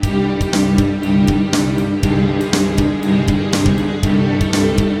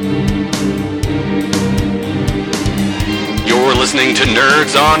listening to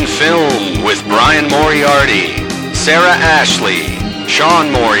Nerds on Film with Brian Moriarty, Sarah Ashley, Sean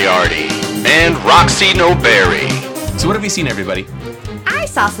Moriarty, and Roxy Noberry. So what have you seen, everybody? I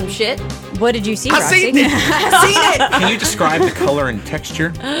saw some shit. What did you see, I've Roxy? seen it. I've seen it. Can you describe the color and texture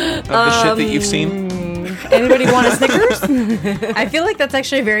of the shit that you've seen? Anybody want a Snickers? I feel like that's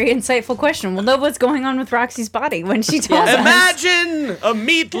actually a very insightful question. We'll know what's going on with Roxy's body when she tells us. Imagine a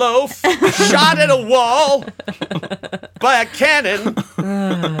meatloaf shot at a wall by a cannon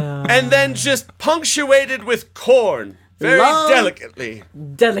and then just punctuated with corn very delicately.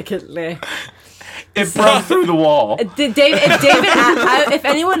 Delicately. It broke through the wall. If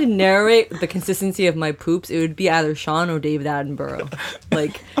anyone would narrate the consistency of my poops, it would be either Sean or David Attenborough.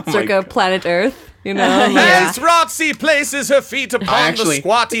 Like, circa Planet Earth, you know? As Roxy places her feet upon the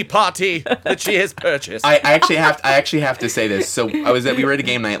squatty potty that she has purchased. I actually have to say this. So we were at a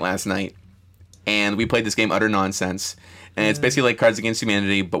game night last night, and we played this game, Utter Nonsense. And it's basically like Cards Against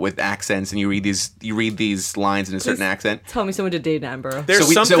Humanity, but with accents, and you read these lines in a certain accent. Tell me someone did David Attenborough.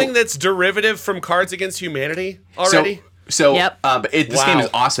 There's something that's derivative from Cards Against Humanity already? But this game is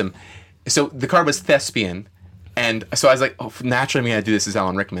awesome. So the card was thespian, and so I was like, oh, naturally I'm going to do this as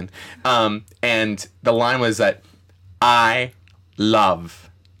Alan Rickman. And the line was that, I love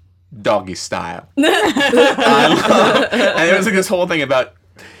doggy style. And it was like this whole thing about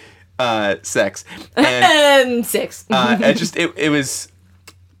sex and six. It was,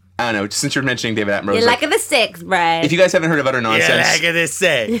 I don't know. Since you're mentioning David Attenborough, You like the six, right? If you guys haven't heard of Utter Nonsense, You like the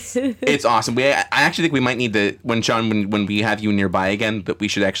six. It's awesome. I actually think we might need to when we have you nearby again, that we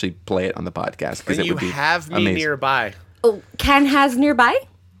should actually play it on the podcast because And it you would be have me amazing. nearby. Oh, Ken has nearby?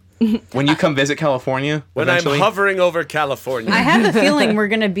 When you come visit California, When eventually. I'm hovering over California. I have a feeling we're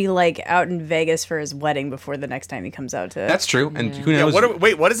going to be like out in Vegas for his wedding before the next time he comes out to. That's true. And who Yeah, knows?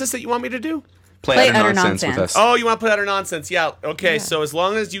 what is this that you want me to do? Play Utter Nonsense with us. Oh, you want to play utter nonsense? Yeah. Okay, so as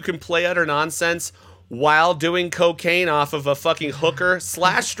long as you can play utter nonsense while doing cocaine off of a fucking hooker /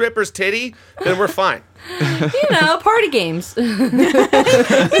 stripper's titty, then we're fine. Party games. Snort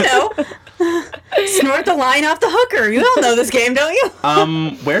the line off the hooker. You all know this game, don't you?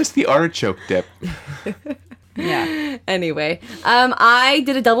 Where's the artichoke dip? Yeah. Anyway, I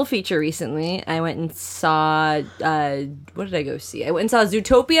did a double feature recently. I went and saw, what did I go see? I went and saw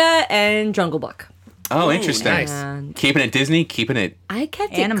Zootopia and Jungle Book. Oh, interesting. Nice. Keeping it Disney, keeping it I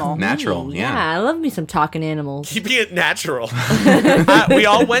kept Animal. it clean. natural. Yeah. I love me some talking animals. Keeping it natural. We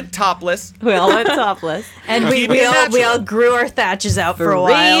all went topless. We all went topless. And we Keep it natural. all grew our thatches out for a Free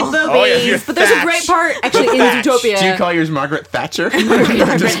while. boobies. Oh, yeah, your But there's a thatch. great part, actually, in Zootopia. Do you call yours Margaret Thatcher?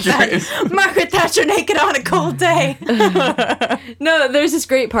 I'm just curious. Margaret Thatcher naked on a cold day. No, there's this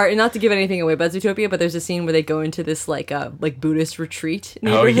great part, and not to give anything away about Zootopia, but there's a scene where they go into this like Buddhist retreat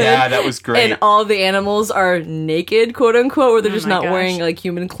neighborhood. Oh, yeah, that was great. And all the animals are naked, quote unquote, where they're just my not gosh. wearing like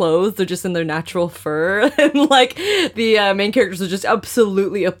human clothes. They're just in their natural fur. And like the main characters are just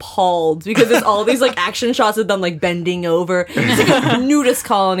absolutely appalled because it's all these like action shots of them like bending over. It's like a nudist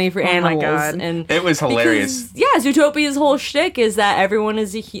colony for animals. God. And It was hilarious. because, Zootopia's whole shtick is that everyone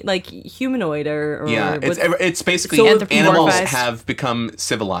is humanoid or Yeah, it's basically So animals anthropomorphized. have become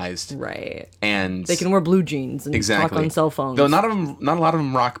civilized, right. and They can wear blue jeans and exactly talk on cell phones. Though not a lot of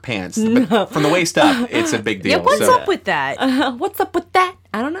them rock pants, but from the waist up, it's a big deal. Yeah, what's so. up with that? What's up with that?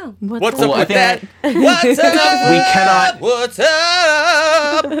 I don't know. What's Well, up I with that? think What's up? We cannot What's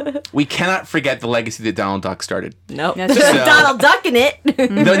up? we cannot forget the legacy that Donald Duck started. Nope. That's Just true. Donald Duck in it. Though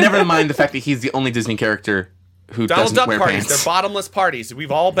never mind the fact that he's the only Disney character who Donald doesn't Duck wear parties. pants. They're bottomless parties.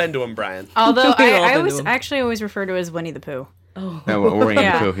 We've all been to them, Brian. Although We all I been was to 'em. actually always refer to as Winnie the Pooh. No, we're Winnie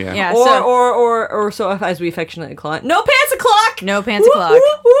the Pooh, yeah. Yeah. or, so, or so as we affectionately call it. No pants o'clock. no pants o'clock. All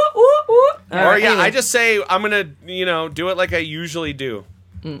Or right, yeah, anyway. I just say I'm gonna, do it like I usually do.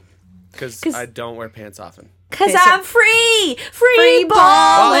 Because 'Cause- I don't wear pants often. Cause Okay, so- I'm free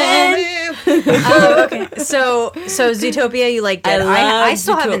balling. Okay. So Zootopia, you liked it. love I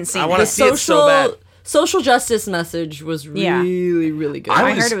still Zootopia. haven't seen I it. wanna see it so bad. Social justice message was Yeah. really, really good.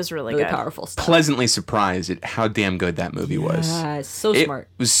 I was heard it was really good. powerful stuff. Pleasantly surprised at how damn good that movie was. Yeah, so It smart.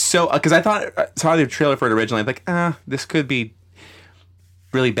 was so because I saw the trailer for it originally. I'm like, this could be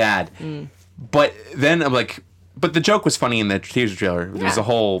really bad. But then I'm like, but the joke was funny in the teaser trailer. There was the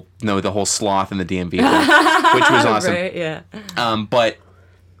whole sloth in the DMV thing, which was awesome. Right? Yeah. But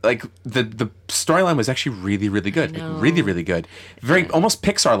like the storyline was actually really, really good. Like, really, really good. Very almost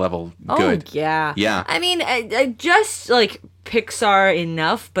Pixar level good. Oh, yeah. Yeah. I mean, I just like Pixar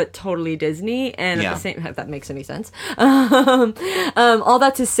enough, but totally Disney. And at Yeah. the same, if that makes any sense. All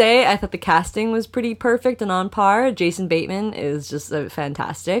that to say, I thought the casting was pretty perfect and on par. Jason Bateman is just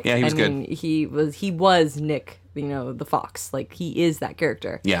fantastic. Yeah, he was I good. mean, he was Nick the fox. Like, he is that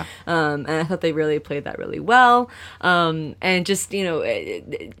character. Yeah. And I thought they really played that really well. And just,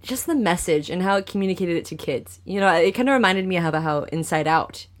 just the message and how it communicated it to kids. It kind of reminded me of how Inside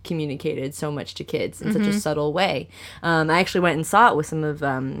Out communicated so much to kids in such a subtle way. I actually went and saw it with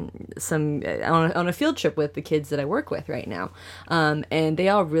some on a field trip with the kids that I work with right now, and they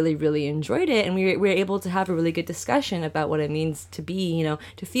all really, really enjoyed it, and we were able to have a really good discussion about what it means to be,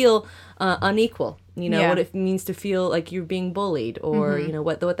 to feel unequal. What it means to feel like you're being bullied, or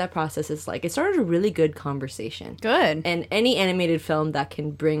what that process is like. It started a really good conversation. Good. And any animated film that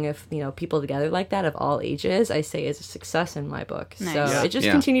can bring people together like that of all ages, I say is a success in my book. Nice. So it just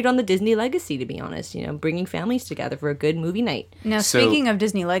continued on the Disney legacy, to be honest. Bringing families together for a good movie night. Now, speaking of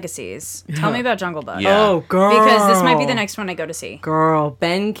Disney legacies, tell me about Jungle Book. Yeah. Oh, girl. Because this might be the next one I go to see. Girl,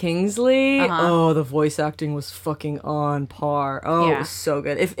 Ben Kingsley. Uh-huh. Oh, the voice acting was fucking on par. Oh, Yeah. it was so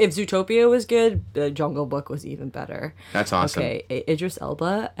good. If Zootopia was good, Jungle Book was even better. That's awesome. Okay, Idris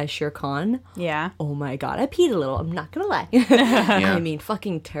Elba as Shere Khan. Yeah. Oh my god, I peed a little. I'm not gonna lie. Yeah. I mean,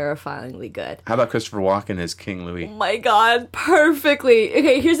 fucking terrifyingly good. How about Christopher Walken as King Louis? Oh my god, perfectly.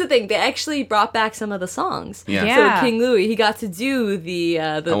 Okay, here's the thing. They actually brought back some of the songs. Yeah. Yeah. So King Louis, he got to do the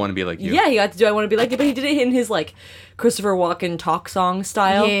I Want to Be Like You. Yeah, he got to do I Want to Be Like You, but he did it in his like Christopher Walken talk song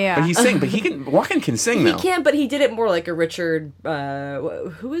style. Yeah. But Walken can sing though. He can, but he did it more like a Richard.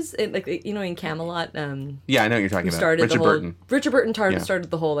 Who was it? Like in Camelot. Yeah, I know what you're talking about. Started Richard the whole, Burton. Richard Burton started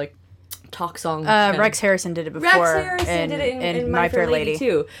the whole like talk song. kind of- Rex Harrison did it before. Rex Harrison did it in My Fair Lady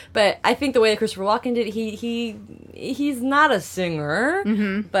too. But I think the way that Christopher Walken did it, he's not a singer,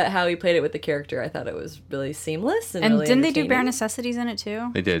 but how he played it with the character, I thought it was really seamless and really didn't they do Bare entertaining. Necessities in it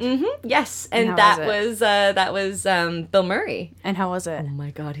too? They did. Yes, and how that was Bill Murray. And how was it? Oh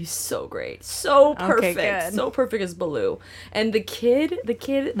my god, he's so great. So perfect. good. So perfect as Baloo. And the kid,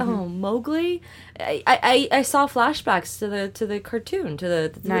 oh, Mowgli. I saw flashbacks to the cartoon,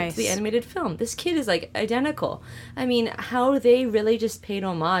 to Nice. the animated film. This kid is like identical. I mean, how they really just paid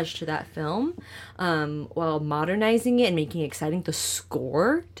homage to that film, while modernizing it and making it exciting. The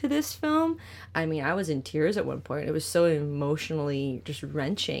score to this film, I mean, I was in tears at one point. It was so emotionally just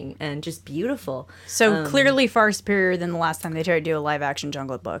wrenching and just beautiful. So clearly far superior than the last time they tried to do a live action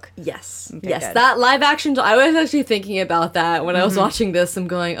Jungle Book. Yes. Okay, Yes. good. That live action. I was actually thinking about that when I was watching this. I'm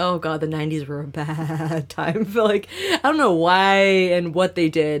going, oh god, the 90s were a bad time. Like, I don't know why and what they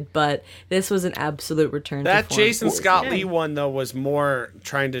did, but this was an absolute return That to form. Jason Scott Lee one, though, was more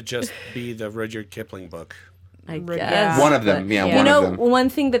trying to just be the Rudyard Kipling book. I Yeah. guess. One of them, yeah, Yeah. one You of know, them. one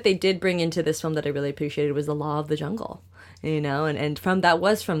thing that they did bring into this film that I really appreciated was the law of the jungle. And from that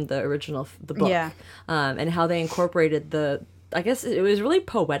was from the original the book. Yeah. And how they incorporated I guess it was really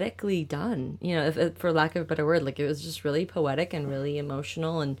poetically done, if for lack of a better word. Like, it was just really poetic and really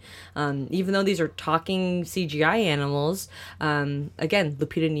emotional. And even though these are talking CGI animals, again,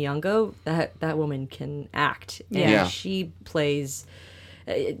 Lupita Nyong'o, that woman can act. And Yeah. she plays.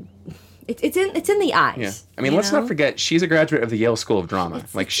 It's in the eyes. Yeah. I mean, let's not forget, she's a graduate of the Yale School of Drama.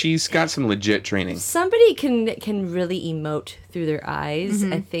 Like, she's got some legit training. Somebody can really emote through their eyes.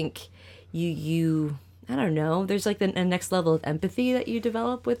 I think you I don't know. There's like a next level of empathy that you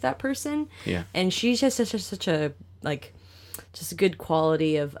develop with that person. Yeah. And she's just such a like just a good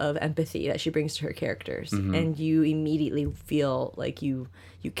quality of empathy that she brings to her characters, and you immediately feel like you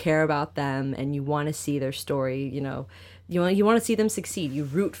care about them and you want to see their story. You want to see them succeed. You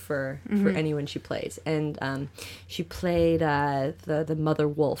root for anyone she plays, and she played the mother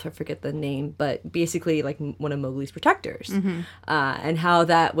wolf. I forget the name, but basically like one of Mowgli's protectors, and how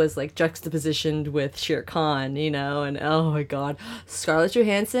that was like juxtapositioned with Shere Khan, and oh my god, Scarlett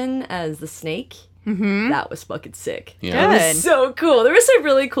Johansson as the snake. That was fucking sick. Yeah. It Good. was so cool. There were some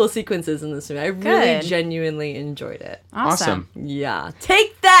really cool sequences in this movie. I really Good. genuinely enjoyed it. Awesome. Yeah,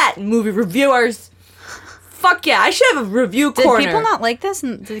 take that, movie reviewers. Fuck yeah, I should have a review Did corner. people not like this?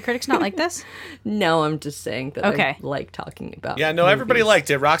 Did the critics not like this? No, I'm just saying that Okay. I like talking about. Yeah, no, everybody movies. liked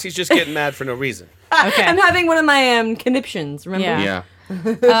it. Roxy's just getting mad for no reason. Okay. I'm having one of my conniptions. Remember? Yeah.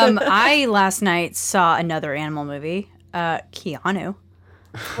 Yeah. I last night saw another animal movie, Keanu,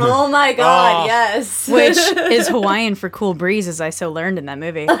 Oh my god, Oh. yes. which is Hawaiian for cool breeze, as I so learned in that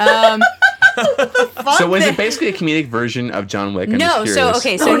movie. So was it basically a comedic version of John Wick? I'm No, just so curious.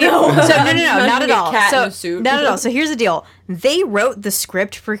 okay, so Oh, no. no, not at Imagine a all. cat So in a suit. not at all. So here's the deal: they wrote the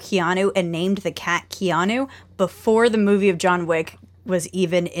script for Keanu and named the cat Keanu before the movie of John Wick was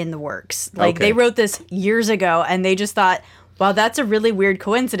even in the works. Like Okay. they wrote this years ago, and they just thought, "Wow, that's a really weird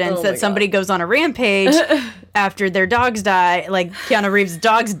coincidence Oh my that somebody goes on a rampage after their dogs die. Like Keanu Reeves'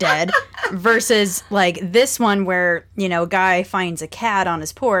 dog's dead, Versus like this one where, you know, a guy finds a cat on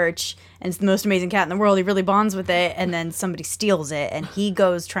his porch and it's the most amazing cat in the world. He really bonds with it, and then somebody steals it, and he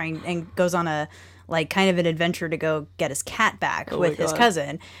goes on a like kind of an adventure to go get his cat back with his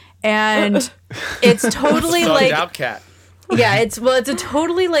cousin. And it's totally like out cat. Yeah, it's a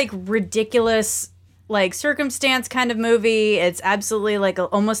totally like ridiculous like circumstance kind of movie. It's absolutely like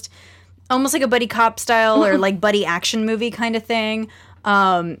almost like a buddy cop style or like buddy action movie kind of thing.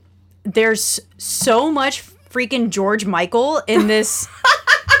 There's so much freaking George Michael in this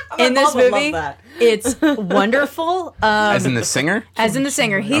movie. It's wonderful. As in the singer? As in the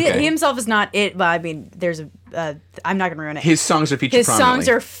singer. He himself is not it, but I mean, there's a... I'm not going to ruin it. His songs are featured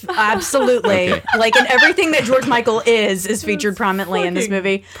prominently. His songs are absolutely... Like, and everything that George Michael is featured prominently in this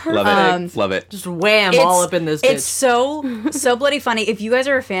movie. Love it. Just wham, all up in this bitch. It's so bloody funny. If you guys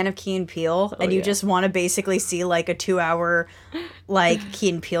are a fan of Key and Peele and you just want to basically see like a 2-hour like Key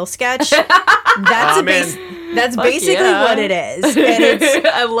and Peele sketch, that's basically what it is. And it's,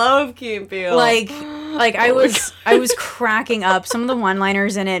 I love Key and Peele. Like I was cracking up. Some of the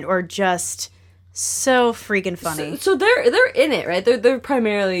one-liners in it are just so freaking funny. So they're in it, right? They're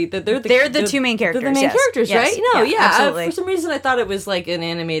primarily they're the two main characters. They're the main characters, yes. right? No, yeah. Absolutely. For some reason, I thought it was like an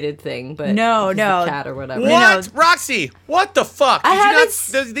animated thing, but no, it's the cat or whatever. What, Roxy? What the fuck? I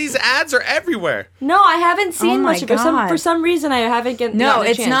haven't. These ads are everywhere. No, I haven't seen my much of it. God. For some reason, I haven't gotten. No,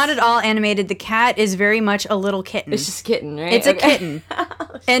 it's chance. not at all animated. The cat is very much a little kitten. It's just a kitten, right? It's a kitten,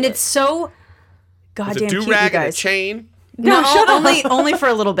 and it's so goddamn cute, you Do-rag and a guys. chain. No, only for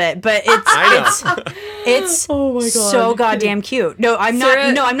a little bit, but it's oh my God, so goddamn cute. No, I'm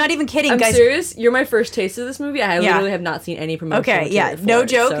Sarah, not even kidding, I'm guys. serious. You're my first taste of this movie. I literally have not seen any promotion. Okay, yeah, no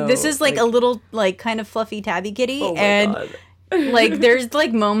joke. This is like a little like kind of fluffy tabby kitty, and like there's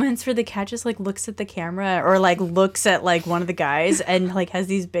like moments where the cat just like looks at the camera or like looks at like one of the guys and like has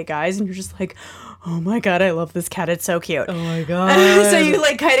these big eyes, and you're just like, oh my God, I love this cat. It's so cute. Oh my God. So you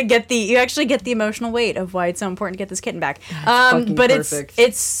like kind of you actually get the emotional weight of why it's so important to get this kitten back. But perfect.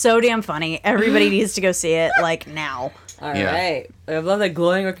 it's so damn funny. Everybody needs to go see it like now. All right. I love that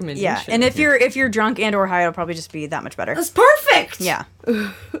glowing recommendation. Yeah. And if you're drunk and or high, it'll probably just be that much better. That's perfect. Yeah.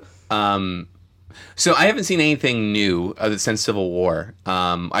 So I haven't seen anything new since Civil War.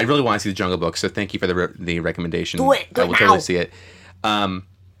 I really want to see the Jungle Book, so thank you for the recommendation. Do it. I will totally see it.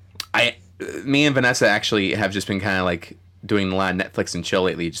 Me and Vanessa actually have just been kind of like doing a lot of Netflix and chill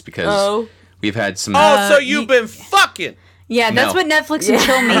lately, just because we've had some. So you've been fucking. Yeah, that's what Netflix and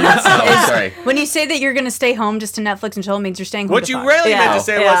chill means. Sorry. When you say that you're going to stay home just to Netflix and chill, it means you're staying home. What to you fuck. really meant to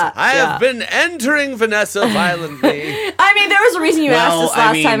say was, I have yeah. been entering Vanessa violently. I mean, there was a reason you asked us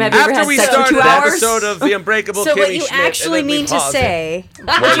last time. Have you ever After had we sex for started 2 an hours? episode of The Unbreakable So Kimmy what you Schmidt, actually and then we mean to paused it. say,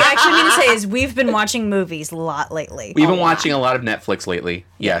 is we've been watching movies a lot lately. We've been watching a lot of Netflix lately.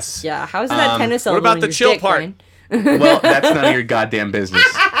 Yes. Yeah. How's that tennis elbow? What about in the your chill dick, part? Brian? Well, that's none of your goddamn business.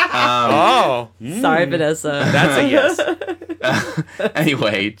 Sorry, Vanessa. That's a yes.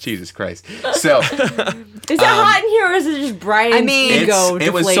 Anyway, Jesus Christ. So Is it hot in here, or is it just Brian's I mean, ego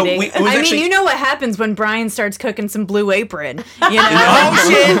it was so. deflating? It was actually, you know what happens when Brian starts cooking some Blue Apron. You know? Oh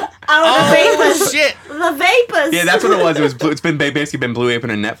shit! Oh shit! The vapors. Yeah, that's what it was. It was blue. It's been basically been Blue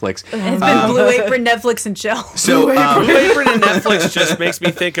Apron and Netflix. It's been Blue Apron, Netflix, and chill. So Blue Apron and Netflix just makes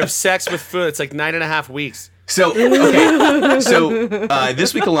me think of sex with food. It's like 9.5 weeks. So okay, so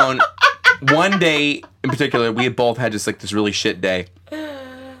this week alone, one day in particular, we had both had just like this really shit day.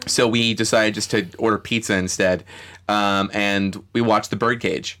 So we decided just to order pizza instead, and we watched The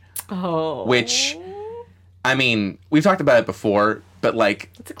Birdcage. Oh. Which, I mean, we've talked about it before, but like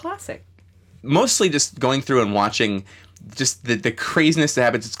It's a classic. mostly just going through and watching just the craziness that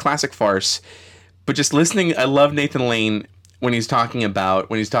happens. It's classic farce, but just listening. I love Nathan Lane. When he's talking to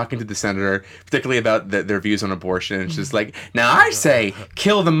the senator, particularly about their views on abortion, it's just like, now I say,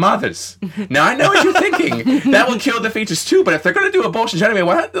 kill the mothers. Now I know what you're thinking. That will kill the fetus too, but if they're going to do abortion anyway,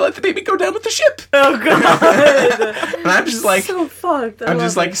 why not let the baby go down with the ship? Oh God. And I'm just like, So fucked. I'm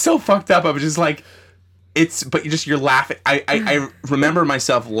just like so fucked up. I'm just like, but you're laughing. I remember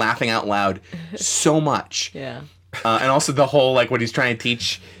myself laughing out loud so much. Yeah. And also the whole, like, when he's trying to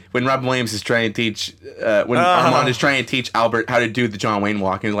teach, when Robin Williams is trying to teach, when Armand is trying to teach Albert how to do the John Wayne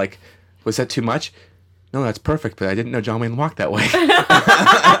walk, and he's like, was that too much? No, that's perfect, but I didn't know John Wayne walked that way.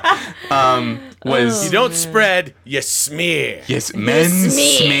 You don't spread, you smear. Yes, men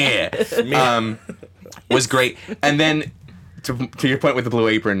smear. Was great. And then, to your point with the Blue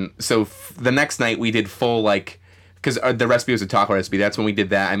Apron, so the next night we did full because the recipe was a taco recipe. That's when we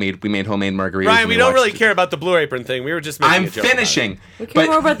did that. We made homemade margaritas. Ryan, we don't really care about the Blue Apron thing. We were just making I'm a joke about it. finishing. We care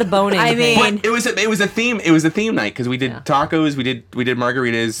more about the boning. I mean- But it was a theme. It was a theme night because we did tacos, we did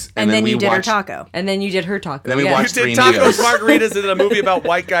margaritas, And then we you did her watched, taco. And then you did her taco. Then we yeah. You watched did Three tacos, Amigos. margaritas, and a movie about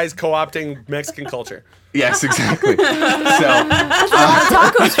white guys co-opting Mexican culture. Yes, exactly. So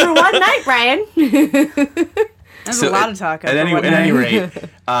tacos for one night, Brian. That's a lot of tacos. At any rate, Sorry,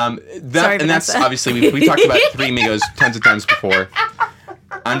 and that's Vanessa. obviously we talked about Three Amigos tons of times before.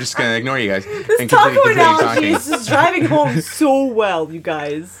 I'm just gonna ignore you guys and Taco continue talking. analogies is driving home so well, you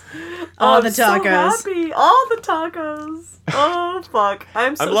guys. All the I'm so tacos. happy. All the tacos. Oh fuck!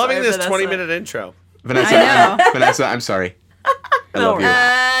 I'm so I'm loving sorry, this Vanessa. 20-minute intro. Vanessa, I know. Vanessa, I'm sorry. I love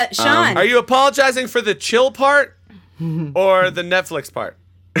you. Sean. Are you apologizing for the chill part or the Netflix part?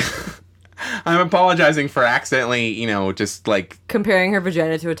 I'm apologizing for accidentally, just like Comparing her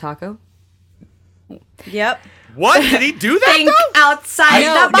vagina to a taco. Yep. What? Did he do that Think though? outside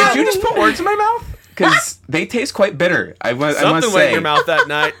the box. Did you just put words in my mouth? Because they taste quite bitter. I must Something say. went in your mouth that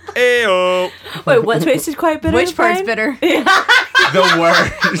night. Ayo. Wait, what tasted quite bitter? Which part's Brian? bitter? The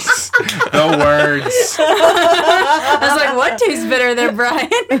words. The words. I was like, what tastes bitter there, Brian?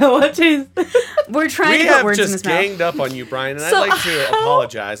 What taste? We're trying We to put have words in just his mouth. ganged up on you, Brian, and So I'd like to how-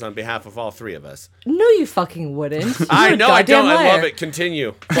 apologize on behalf of all three of us. No, you fucking wouldn't. I You're a know, I don't. goddamn I love liar. it.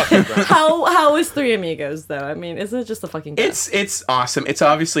 Continue. Fuck you, Brian. How is Three Amigos though? I mean, isn't it just a fucking? It's awesome. It's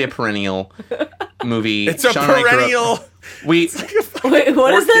obviously a perennial movie. It's a Sean and I grew up- perennial. Wait,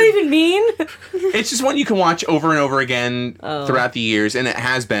 what does that even mean? It's just one you can watch over and over again Oh. throughout the years, and it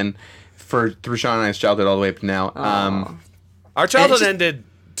has been through Sean and I's childhood all the way up to now. Our childhood just- ended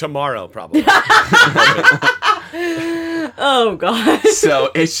tomorrow, probably. Oh god.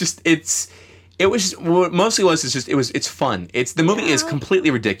 So what mostly was it's fun. The movie is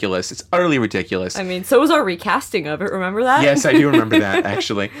completely ridiculous. It's utterly ridiculous. I mean, so was our recasting of it. Remember that? Yes, I do remember that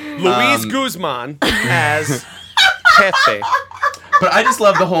actually. Luis Guzman as Jefe. But I just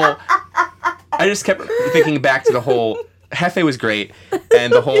love the whole. I just kept thinking back to the whole. Jefe was great,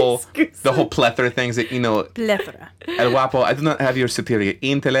 and the whole plethora of things that Plethora. El Guapo. I do not have your superior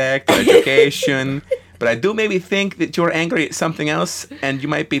intellect or education, but I do maybe think that you're angry at something else, and you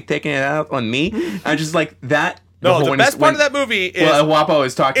might be taking it out on me. I'm just like that. No, the best part of that movie is El Guapo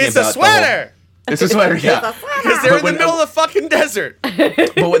is talking it's about a sweater. It's a sweater, yeah. Because they're in the when- middle of the fucking desert. But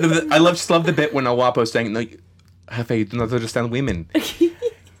I just love the bit when El Guapo is saying, "No, Jefe, you do not understand women.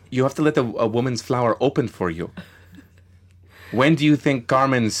 You have to let a woman's flower open for you. When do you think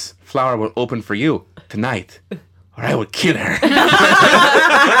Carmen's flower will open for you? Tonight, or I will kill her."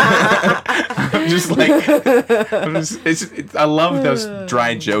 I'm just like, I love those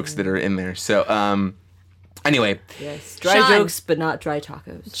dry jokes that are in there. So, anyway, Yes. Dry Sean. jokes, but not dry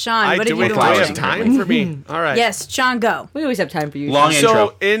tacos. Sean, what have you do been we have watching? time for me? All right. Yes, Sean, go. We always have time for you. long intro.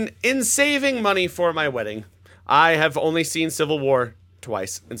 So in saving money for my wedding, I have only seen Civil War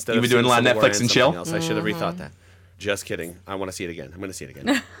twice instead You've of been doing seeing a lot of Civil War Netflix and something chill? else. I should have rethought that. Just kidding. I want to see it again. I'm going to see it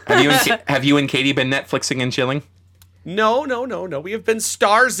again. Have you and Katie been Netflixing and chilling? No. We have been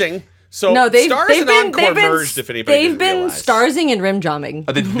starsing. So No, they've stars they've and been encore they've been merged. If anybody they've didn't been realize. starsing and rim jomming.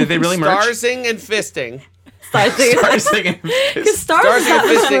 Oh, did they really merge? Starsing and fisting. Starsing. Starsing and Because stars Starsing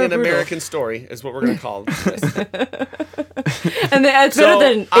and is fisting an brutal. American story is what we're going to call this. And it's So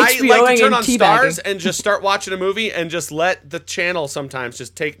better than I HBOing like to turn and on teabagging. Stars and just start watching a movie and just let the channel sometimes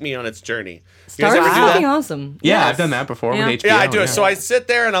just take me on its journey. You guys Stars ever is do that? fucking awesome. Yeah, Yes. I've done that before Yeah. with HBO. Yeah, I do yeah. it. So I sit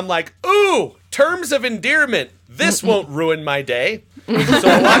there and I'm like, ooh, terms of endearment. This won't ruin my day. So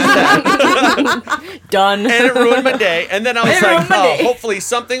I watched that Done. and it ruined my day. And then I was It ruined like, my oh, day. hopefully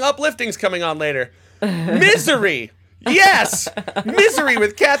something uplifting's coming on later. Misery. Yes. Misery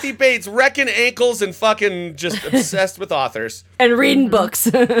with Kathy Bates wrecking ankles and fucking just obsessed with authors. And reading books.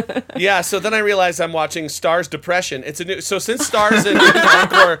 Yeah, so then I realized I'm watching Stars Depression. It's a new so since Stars and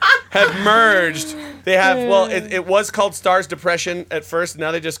Encore have merged, they have it was called Stars Depression at first,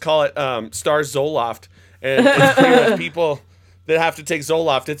 now they just call it Stars Zoloft. And it's clear that people that have to take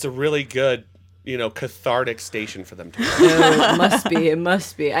Zoloft, it's a really good, cathartic station for them to It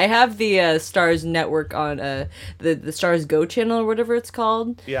must be. I have the Stars network on the Stars Go channel or whatever it's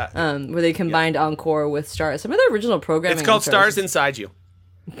called. Yeah. Where they combined Encore with Stars. Some of the original programming. It's called on Stars Inside You.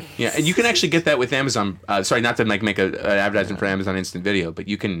 Yeah, and you can actually get that with Amazon. Sorry, not to make an advertisement for Amazon Instant Video, but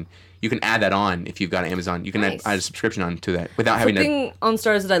you can add that on if you've got Amazon. You can Nice. add a subscription on to that without having to. Something on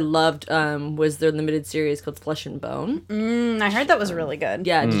Stars that I loved was their limited series called Flesh and Bone. I heard that was really good.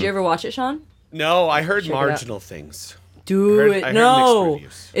 Yeah, Hmm. did you ever watch it, Sean? No, I heard Check it out. marginal things. Do I heard it. mixed No.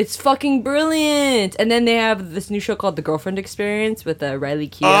 reviews. It's fucking brilliant. And then they have this new show called The Girlfriend Experience with Riley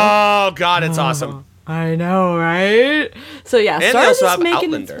Keough. Oh God, it's awesome. I know, right? So yeah, And they Stars also is have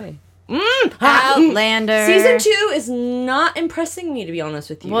making its Outlander. way. Outlander. Season 2 is not impressing me, to be honest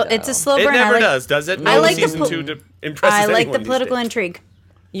with you. Well, it's though. a slow It burn. never I like, does it? I No like the season pol- 2 impresses I like anyone the these political days. intrigue.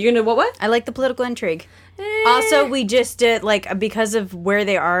 You're gonna what? I like the political intrigue. Also, we just did because of where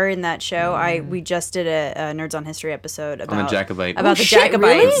they are in that show. We just did a Nerds on History episode about the Jacobite. about the shit,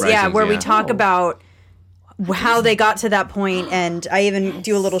 Jacobites. really? Yeah, Risings, where we yeah. talk about how they got to that point, and I even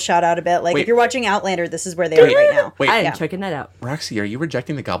do a little shout out a bit. Like Wait. if you're watching Outlander, this is where they are right now. Wait. I am Yeah. checking that out. Roxy, are you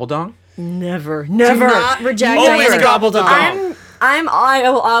rejecting the gobbledong? Never. Do not reject Always any of the gobble the gobbledong. dong. I am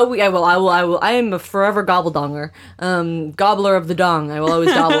a forever gobbledonger. Gobbler of the dong. I will always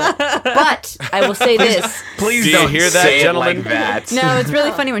gobble it. But I will say this. Please Do you don't hear that, say gentlemen? it like that. No, it's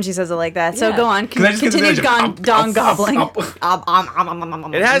really funny when she says it like that. So Yeah. go on, Can I just get continue the dong gobbling.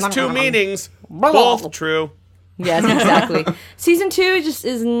 It has two meanings. Both true. Yes, exactly. Season 2 just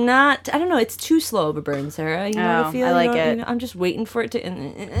is not. I don't know. It's too slow of a burn, Sarah. You know what Oh, I feel. I like You know, it. you know, I'm just waiting for it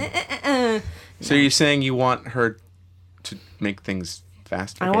to. So you're saying you want her to make things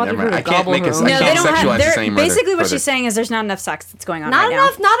faster? I Okay, want never her mind. to I can't gobble make her a. own. I No, they can't don't have. sexualize the They're, same basically, what further. she's saying is there's not enough sex that's going on Not right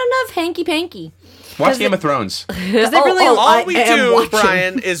enough. now. Not enough hanky panky. Watch Game of Thrones. Because they really All we am do, watching.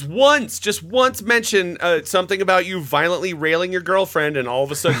 Brian, is just once mention something about you violently railing your girlfriend, and all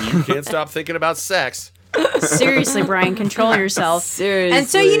of a sudden you can't stop thinking about sex. Seriously, Brian, control yourself. Seriously. And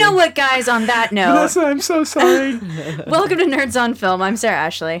so you know what, guys? On that note, I'm so sorry. welcome to Nerds on Film. I'm Sarah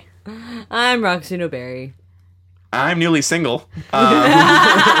Ashley. I'm Roxy Noberry. I'm newly single.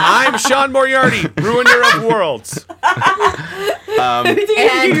 I'm Sean Moriarty, ruiner of worlds. And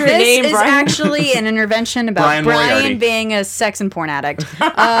your this name, is Brian? actually an intervention about Brian Brian, Moriarty. being a sex and porn addict.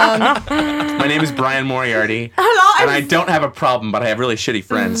 My name is Brian Moriarty. Hello, And I don't have a problem, but I have really shitty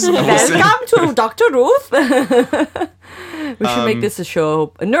friends. I will say. Welcome to Dr. Ruth. We should make this a show.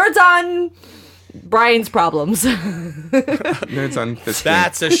 Nerds on Brian's problems. Nerds on this.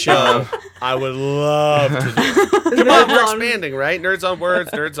 That's a show I would love to do. Come on, we're expanding, right? Nerds on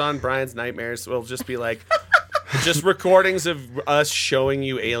Words, Nerds on Brian's Nightmares. We'll just be like, just recordings of us showing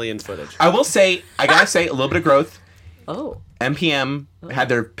you alien footage. I will say, I gotta say, a little bit of growth. Oh. MPM had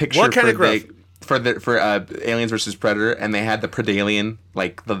their picture What kind of growth? for Aliens versus Predator, and they had the Predalien,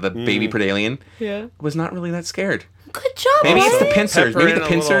 like the baby Predalien. Yeah. Was not really that scared. Good job, Maybe it's the Brian. pincers. Pepper Maybe in the a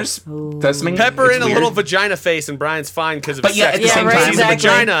pincers does something. Pepper it's in a weird. little vagina face, and Brian's fine because of But yeah, sex. at the same right, time, He's a exactly.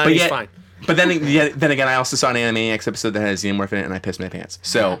 vagina, and But he's yet- fine. But then again, I also saw an Animaniacs episode that had a xenomorph in it, and I pissed my pants.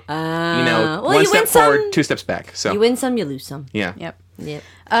 So well, one you step win some- forward, two steps back. So You win some, you lose some. yeah. Yep. Yep.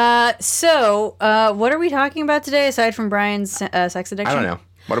 So, what are we talking about today aside from Brian's sex addiction? I don't know.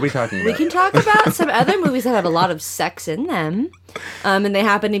 What are we talking about? We can talk about some other movies that have a lot of sex in them. And they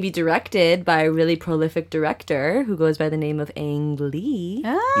happen to be directed by a really prolific director who goes by the name of Ang Lee.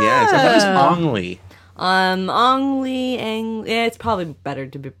 Yes, I thought it was Ong Lee. Ang Lee, yeah, it's probably better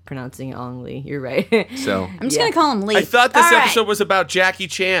to be pronouncing Ang Lee. You're right. So I'm just going to call him Lee. I thought this All right. episode was about Jackie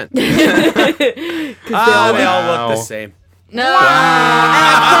Chan. They all Wow. look the same. No.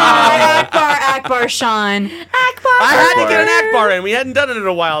 Akbar, Sean. I had to get an Akbar in. We hadn't done it in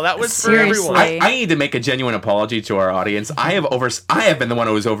a while. That was for Seriously. everyone. I need to make a genuine apology to our audience. I have been the one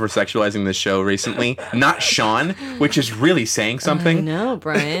who was over sexualizing this show recently, not Sean, which is really saying I something. know,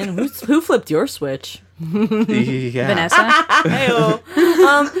 Brian. Who flipped your switch? Yeah. Vanessa.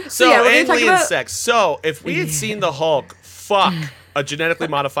 So, yeah, we're gonna Ang talk Lee and about- sex. So, if we had seen the Hulk fuck a genetically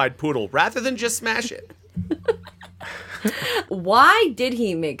modified poodle rather than just smash it, Why did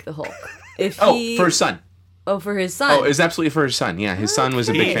he make the Hulk? If Oh, he, for his son. Oh, for his son. Oh, it was absolutely for his son. Yeah, his son was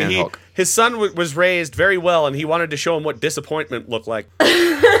a big fan of Hulk. his son was raised very well, and he wanted to show him what disappointment looked like.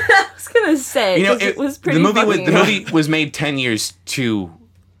 I was gonna say, You know, 'cause it was pretty. the fucking- movie was made 10 years too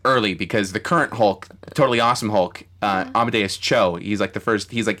early because the current Hulk, totally awesome Hulk, Amadeus Cho, he's like the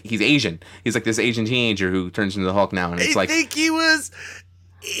first. He's Asian. He's like this Asian teenager who turns into the Hulk now, and it's I like think he was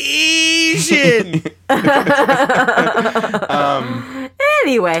Asian.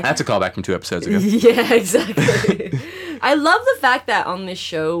 Anyway. that's a callback from 2 episodes ago. Yeah, exactly. I love the fact that on this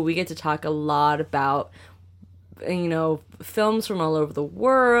show we get to talk a lot about, films from all over the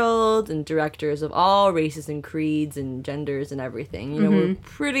world and directors of all races and creeds and genders and everything. We're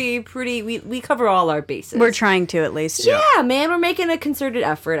pretty, we cover all our bases. We're trying to, at least. Yeah, man, we're making a concerted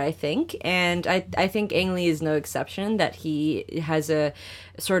effort, I think. And I think Ang Lee is no exception, that he has a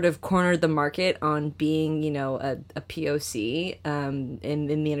sort of cornered the market on being, a POC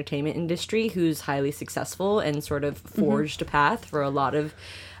in the entertainment industry who's highly successful and sort of forged a path for a lot of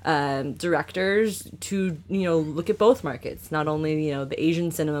directors to, look at both markets, not only, the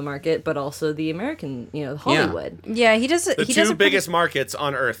Asian cinema market, but also the American, Hollywood. Yeah, he does. The he does two a pretty- biggest markets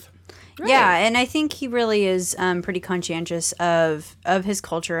on Earth. Yeah, and I think he really is pretty conscientious of his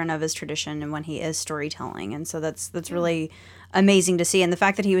culture and of his tradition, and when he is storytelling, and so that's really amazing to see. And the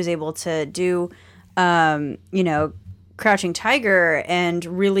fact that he was able to do, Crouching Tiger and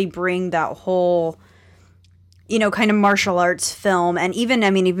really bring that whole, kind of martial arts film, and even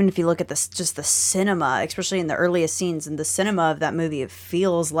if you look at this, just the cinema, especially in the earliest scenes, and the cinema of that movie, it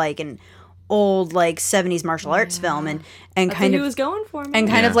feels like an old 70s martial arts film, and That's kind what of he was going for, man. and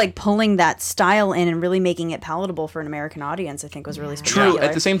kind of pulling that style in and really making it palatable for an American audience, I think was really True. spectacular.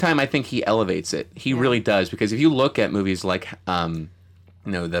 At the same time, I think he elevates it. He really does, because if you look at movies like, the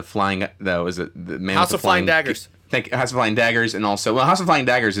Man House with the of Flying Daggers. House of Flying Daggers, and also House of Flying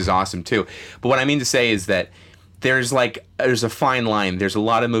Daggers is awesome too. But what I mean to say is that there's a fine line. There's a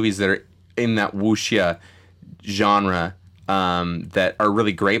lot of movies that are in that wuxia genre that are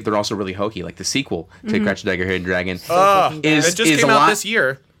really great, but they're also really hokey. Like the sequel to Crouching Tiger, Hidden Dragon it just came out this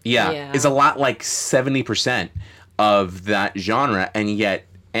year. Yeah, is a lot like 70% of that genre, and yet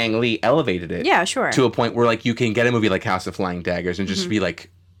Ang Lee elevated it. Yeah, sure. To a point where you can get a movie like House of Flying Daggers and just be like,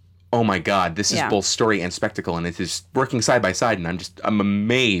 oh my god, this is both story and spectacle, and it is working side by side, and I'm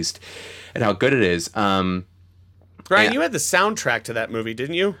amazed at how good it is. Brian, you had the soundtrack to that movie,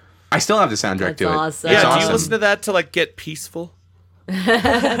 didn't you? I still have the soundtrack to awesome. it. It's Yeah, do awesome. you listen to that to get peaceful? To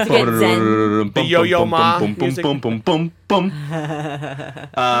get zen. The Yo-Yo Ma music.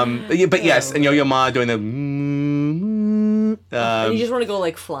 But yes, and Yo-Yo Ma doing the. You just want to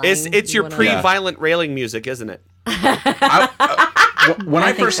go flying. It's your You wanna- pre-violent railing music, isn't it? When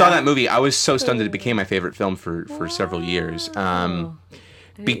I first saw that movie, I was so stunned that it became my favorite film for several years.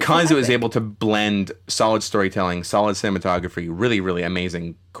 Because it was able to blend solid storytelling, solid cinematography, really, really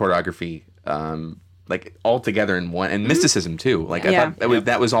amazing choreography, all together in one, and mysticism too. I thought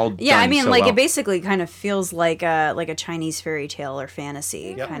that was all. Yeah, done so well. it basically kind of feels like a Chinese fairy tale or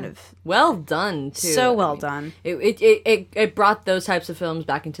fantasy kind of. Well done, too. So well done. It brought those types of films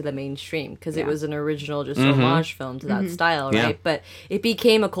back into the mainstream because it was an original just homage film to that style, right? Yeah. But it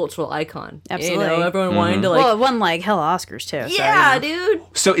became a cultural icon. Absolutely. Everyone wanted to Well, it won hella Oscars too. yeah, so, dude.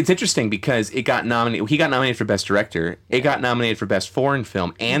 So it's interesting because it got nominated. He got nominated for Best Director. It got nominated for Best Foreign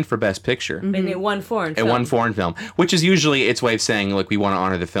Film and for Best Picture. And it won foreign. It won foreign film, which is usually its way of saying, look, we want to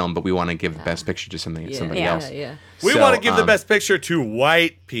honor the film, but we want to give the Best Picture to somebody else. Yeah. We want to give the best picture to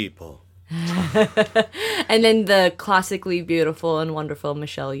white people. And then the classically beautiful and wonderful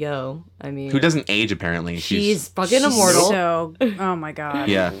Michelle Yeoh. Who doesn't age apparently. She's fucking immortal. So, oh my god.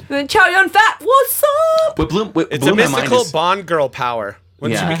 Yeah. And then Chow Yun-Fat, what's up? What blew It's my a mind mystical is- Bond girl power.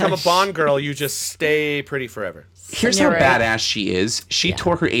 When Yeah. you become a Bond girl, you just stay pretty forever. Here's how badass she is. She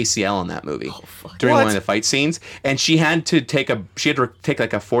tore her ACL in that movie during one of the fight scenes, and she had to take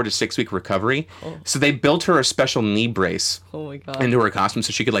a 4 to 6 week recovery. So they built her a special knee brace Oh my god. into her costume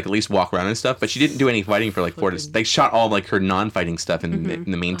so she could at least walk around and stuff. But she didn't do any fighting for 4 to. They shot all her non-fighting stuff in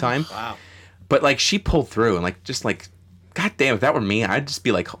the meantime. Wow. But she pulled through and God damn, if that were me, I'd just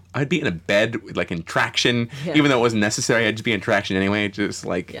be I'd be in a bed in traction, even though it wasn't necessary. I'd just be in traction anyway, just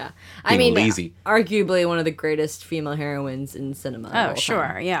I mean, lazy. arguably one of the greatest female heroines in cinema. of all Oh, time.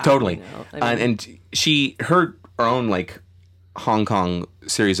 sure. Yeah. Totally. I mean- And her own Hong Kong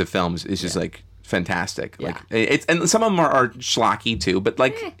series of films is just fantastic. Yeah. It's and some of them are schlocky too, but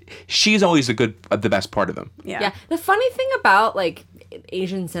she's always the best part of them. Yeah. The funny thing about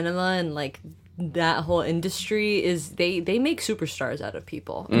Asian cinema and that whole industry is they make superstars out of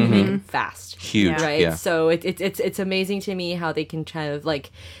people and they make them fast. Huge. Right? Yeah. So it's amazing to me how they can kind of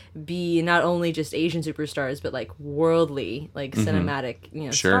be not only just Asian superstars but worldly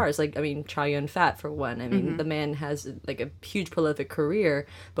cinematic Sure. stars. Chow Yun-Fat for one. I mean the man has a huge prolific career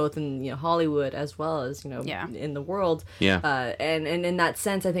both in Hollywood as well as in the world. Yeah. And in that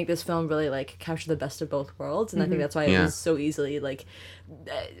sense I think this film really captured the best of both worlds, and I think that's why it Yeah. was so easily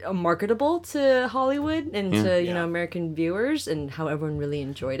marketable to Hollywood and to American viewers, and how everyone really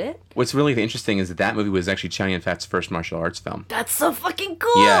enjoyed it. What's really interesting is that movie was actually Chow Yun-Fat's first martial arts film. That's so fucking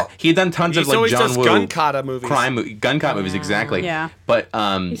cool. Yeah, he had done tons He of always John does Woo gun kata movies. gun cop movies, exactly. Yeah. But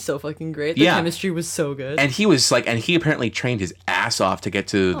He's so fucking great. The Yeah. chemistry was so good. and he was and he apparently trained his ass off to get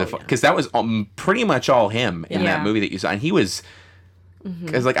to because that was pretty much all him in that Yeah. movie that you saw, and he was.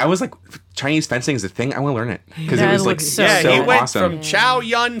 Because I was Chinese fencing is a thing. I want to learn it because it That was looks so Yeah, so he went awesome. from Chow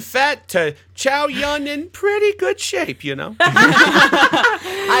Yun Fat to Chow Yun in pretty good shape,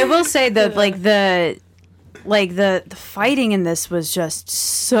 I will say that the fighting in this was just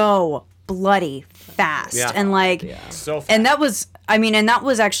so bloody fast, Yeah. and So fast. and that was I mean, and that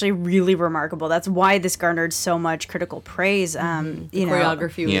was actually really remarkable. That's why this garnered so much critical praise. You know,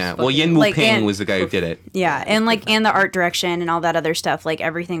 Choreography was Yeah. Well, fucking- Yen Wu like, Ping and- was the guy who did it. yeah, and and the art direction and all that other stuff, like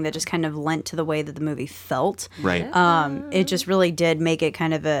everything that just kind of lent to the way that the movie felt. Right. It just really did make it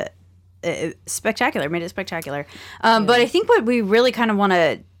kind of a spectacular. Made it spectacular. But I think what we really kind of want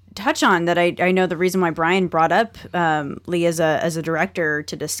to touch on, that I know the reason why Brian brought up Lee as a director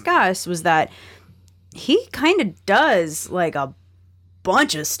to discuss, was that he kind of does like a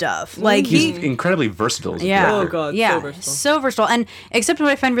bunch of stuff. Like He's incredibly versatile as a Yeah. director. Oh god, yeah, so versatile. so versatile. And except what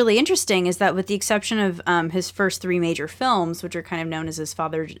I find really interesting is that with the exception of his first 3 major films, which are kind of known as his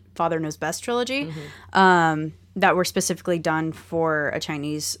Father Knows Best trilogy, that were specifically done for a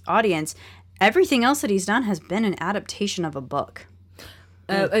Chinese audience, everything else that he's done has been an adaptation of a book.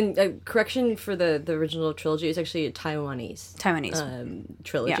 And correction for the original trilogy, it's actually a Taiwanese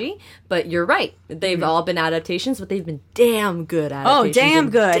trilogy. Yeah. But you're right. They've all been adaptations, but they've been damn good adaptations. damn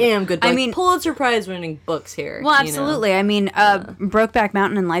and good. Damn good. I Like, mean- Pulitzer Prize winning books here. Well, you know? absolutely. I mean, Brokeback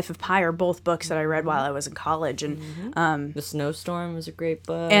Mountain and Life of Pi are both books that I read while I was in college, and The Snowstorm was a great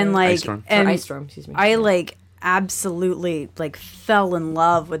book. and like Ice Storm. and Ice Storm, excuse me. I like absolutely like fell in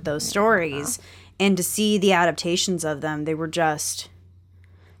love with those stories, and to see the adaptations of them, they were just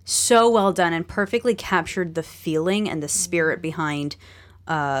so well done and perfectly captured the feeling and the spirit behind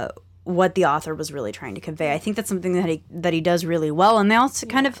what the author was really trying to convey. I think that's something that he does really well, and they also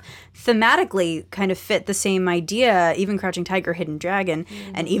kind of thematically kind of fit the same idea. Even Crouching Tiger, Hidden Dragon,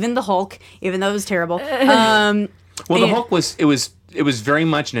 and even the Hulk, even though it was terrible. Well, the and- Hulk was very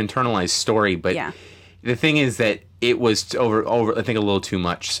much an internalized story, but Yeah. the thing is that it was over I think a little too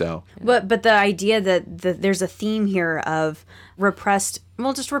much. So But the idea that there's a theme here of repressed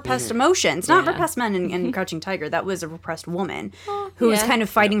emotions. Not repressed men in Crouching Tiger. That was a repressed woman who was yeah. kind of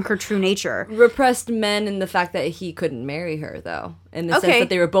fighting her true nature. Repressed men in the fact that he couldn't marry her, though, in the sense Okay. that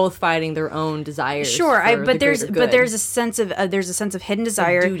they were both fighting their own desires. Sure, for the greater good. there's a sense of hidden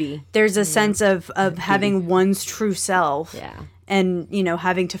desire. duty. There's a sense of having one's true self. Yeah. And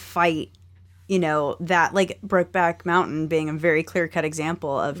having to fight. That, like Brokeback Mountain being a very clear-cut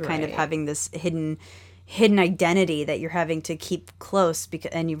example of kind of Right. having this hidden identity that you're having to keep close,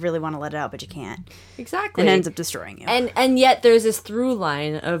 and you really want to let it out, but you can't. Exactly. And it ends up destroying you. And yet there's this through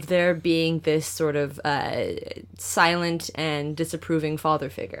line of there being this sort of silent and disapproving father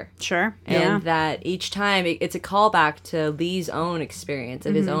figure. Sure. And that each time it's a callback to Lee's own experience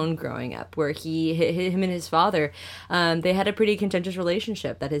of his own growing up, where him and his father, they had a pretty contentious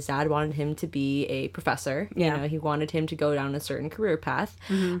relationship. That his dad wanted him to be a professor. Yeah. He wanted him to go down a certain career path,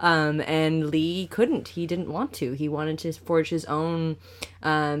 and Lee couldn't. He didn't want to. He wanted to forge his own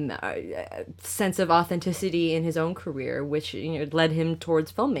sense of authenticity in his own career, which led him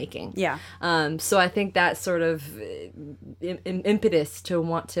towards filmmaking. Yeah. So I think that sort of impetus to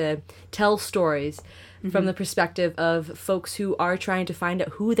want to tell stories from the perspective of folks who are trying to find out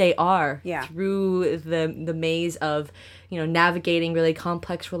who they are through the maze of navigating really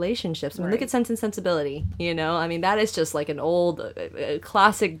complex relationships. I mean, look at Sense and Sensibility. I mean, that is just like an old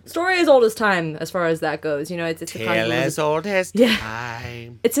classic story, as old as time as far as that goes. It's a kind of Tale as old as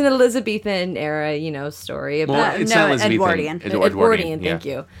time. it's an Elizabethan era, story about well, it's no, not Elizabethan. Edwardian. Edwardian. Thank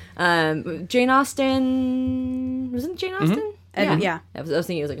you. Jane Austen, wasn't it Jane Austen? Yeah. I was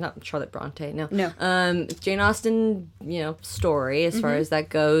thinking it was like not Charlotte Bronte. No. No. Jane Austen, story as far as that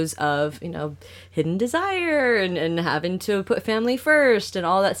goes of hidden desire and having to put family first and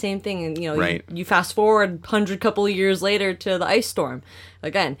all that same thing. And Right. you fast forward couple of years later to the Ice Storm.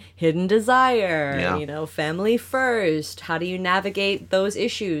 Again, hidden desire, Yeah. family first. How do you navigate those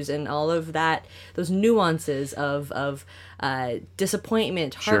issues and all of that, those nuances of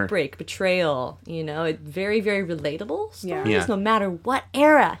disappointment, heartbreak, betrayal? It's very, very relatable stories, Yeah. no matter what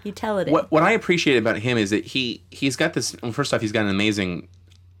era you tell it in. What I appreciate about him is that he's got this. Well, first off, he's got an amazing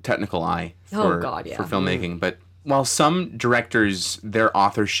technical eye for for filmmaking. But while some directors, their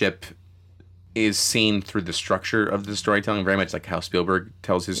authorship is seen through the structure of the storytelling, very much like how Spielberg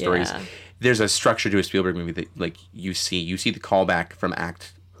tells his stories. Yeah. There's a structure to a Spielberg movie that like you see the callback from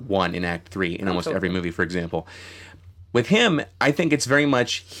Act 1 and Act 3 in almost every movie, for example. With him, I think it's very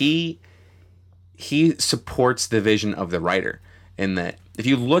much he supports the vision of the writer. In that, if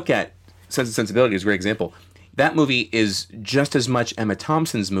you look at Sense and Sensibility, is a great example. That movie is just as much Emma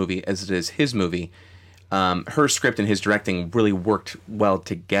Thompson's movie as it is his movie. Her script and his directing really worked well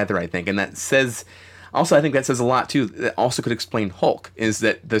together, I think, and that says. Also, I think that says a lot too. That also could explain Hulk, is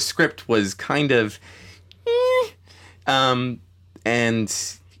that the script was kind of, and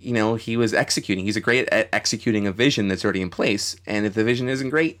he was He's a great at executing a vision that's already in place, and if the vision isn't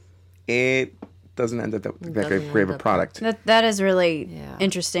great, the doesn't end up that Doesn't great end of a up product. That is really Yeah.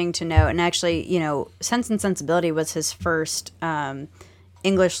 interesting to note. And actually, Sense and Sensibility was his first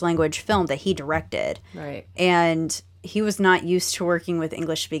English language film that he directed. Right. And he was not used to working with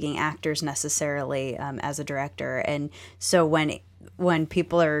English speaking actors necessarily as a director. And so when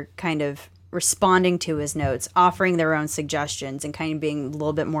people are kind of responding to his notes, offering their own suggestions and kind of being a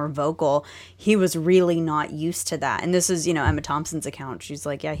little bit more vocal, he was really not used to that. And this is, Emma Thompson's account. She's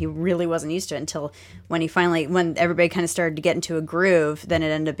like, yeah, he really wasn't used to it until when everybody kind of started to get into a groove, then it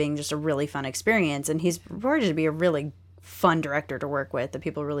ended up being just a really fun experience. And he's reported to be a really fun director to work with, that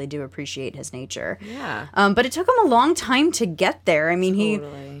people really do appreciate his nature. Yeah. But it took him a long time to get there. I mean,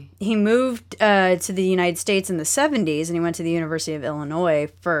 Totally. he moved to the United States in the 70s, and he went to the University of Illinois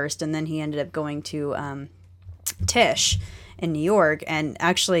first, and then he ended up going to Tisch in New York. And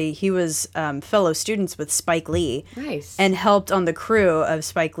actually, he was fellow students with Spike Lee. Nice. And helped on the crew of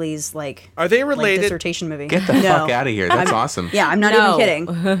Spike Lee's Are they related? dissertation movie. Get the fuck out of here. That's awesome. Yeah, I'm not No. even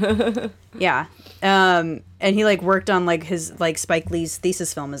kidding. Yeah. And he worked on his Spike Lee's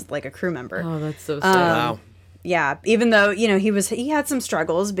thesis film as a crew member. Oh, that's so sad. Wow. Yeah, even though he had some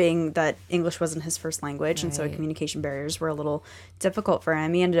struggles, being that English wasn't his first language, and so Right. communication barriers were a little difficult for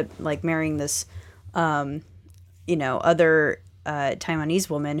him. He ended up marrying this, other Taiwanese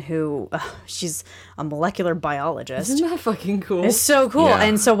woman who she's a molecular biologist. Isn't that fucking cool? It's so cool. Yeah.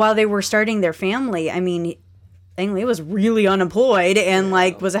 And so while they were starting their family, I mean, Ang Lee was really unemployed and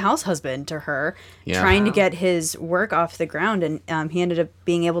was a house husband to her, Yeah. trying to get his work off the ground. And he ended up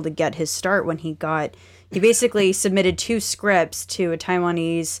being able to get his start when he basically submitted 2 scripts to a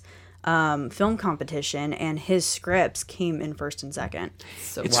Taiwanese film competition, and his scripts came in first and second.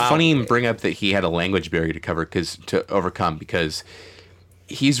 So It's funny you bring up that he had a language barrier to overcome, because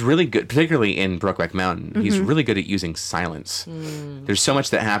he's really good, particularly in Brokeback Mountain. He's really good at using silence. There's so much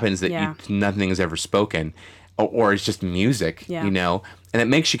that happens that Yeah. nothing is ever spoken, or it's just music, Yeah. and it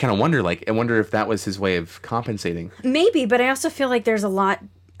makes you kind of wonder, I wonder if that was his way of compensating. Maybe, but I also feel like there's a lot.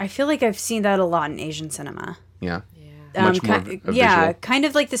 I feel like I've seen that a lot in Asian cinema. Yeah. Much more visual. Kind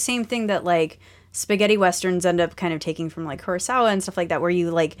of the same thing that spaghetti westerns end up kind of taking from Kurosawa and stuff like that, where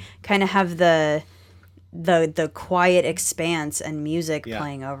you kind of have the quiet expanse and music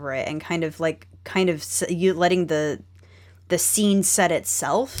playing over it, and kind of you letting the scene set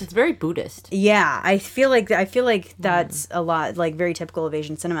itself. It's very Buddhist. Yeah, I feel like that's a lot very typical of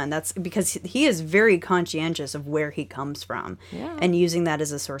Asian cinema, and that's because he is very conscientious of where he comes from, and using that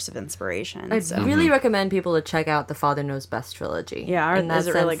as a source of inspiration. I So. really recommend people to check out the Father Knows Best trilogy. Yeah, In that is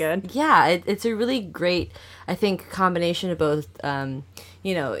it really good? Yeah, it's a really great, I think, combination of both,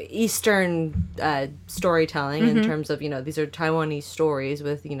 Eastern storytelling in terms of, these are Taiwanese stories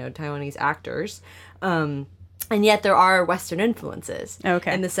with, Taiwanese actors. And yet there are Western influences.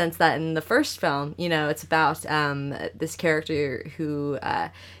 Okay. In the sense that in the first film, it's about this character who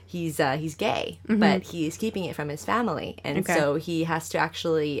he's gay, but he's keeping it from his family, and Okay. so he has to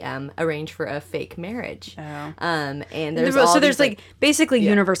actually arrange for a fake marriage. Oh. And There's there's there's basically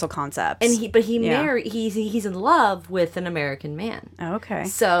universal concepts. and he's in love with an American man. Oh, okay.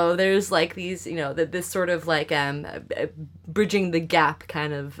 So there's these, this sort of bridging the gap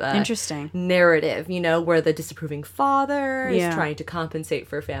kind of Interesting. narrative, where the disapproving father Yeah. is trying to compensate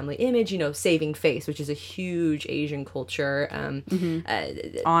for family image, saving face, which is a huge Asian culture.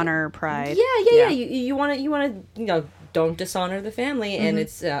 Honor, pride. Yeah. You want to, don't dishonor the family, and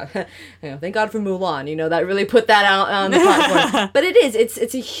it's, thank God for Mulan. That really put that out on the platform. But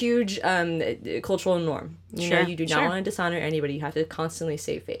it's a huge cultural norm. Sure, You do not sure. want to dishonor anybody. You have to constantly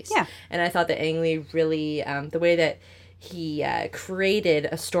save face. Yeah. And I thought that Ang Lee really, the way that he created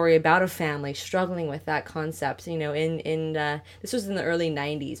a story about a family struggling with that concept. This was in the early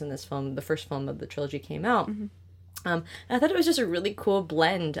 '90s when the first film of the trilogy came out. And I thought it was just a really cool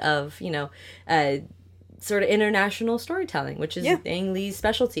blend of sort of international storytelling, which is Ang Lee's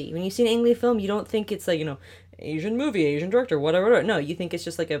specialty. When you see an Ang Lee film, you don't think it's Asian movie, Asian director, whatever. No, you think it's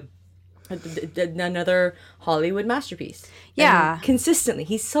just another Hollywood masterpiece. Yeah. And consistently.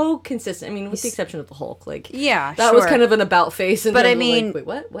 He's so consistent. I mean, with the exception of the Hulk. Yeah, that was sure. kind of an about face. But I mean, wait,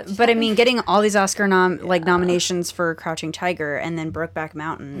 what? What? But I mean, getting all these Oscar nominations for Crouching Tiger, and then Brokeback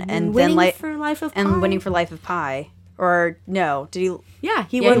Mountain, and then winning for Life of Pi. and winning for Life of Pi. Or no, did he? Yeah,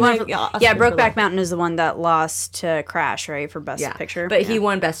 he Yeah, won. he won Oscar yeah, for Brokeback Life. Mountain is the one that lost to Crash, right, for Best Picture. But Yeah. he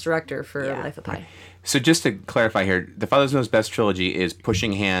won Best Director for Yeah. Life of Pi. So just to clarify here, the Father Knows Best trilogy is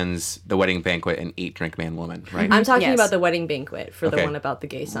Pushing Hands, The Wedding Banquet, and Eat, Drink, Man, Woman, right? I'm talking Yes. about the wedding banquet for the Okay. one about the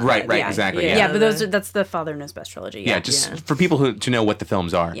gay son. Right, Yeah. exactly. Yeah, Yeah, but that's the Father Knows Best trilogy. yeah, just for people who to know what the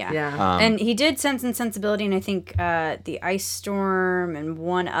films are. Yeah. Yeah. And he did Sense and Sensibility, and I think The Ice Storm and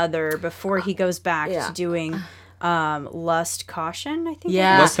one other before he goes back Yeah. to doing Lust, Caution, I think.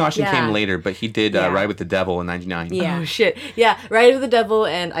 Yeah. Lust Caution Yeah. came later, but he did Yeah. Ride with the Devil in '99. Yeah. Oh shit! Yeah, Ride of the Devil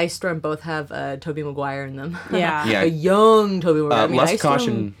and Ice Storm both have Tobey Maguire in them. Yeah. Yeah. A young Tobey Maguire. I mean, Lust Ice Storm-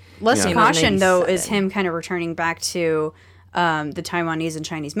 Caution. Lust, yeah. Caution, though, is 97. him kind of returning back to the Taiwanese and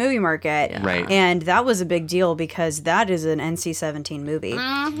Chinese movie market. Right. And that was a big deal because that is an NC-17 movie.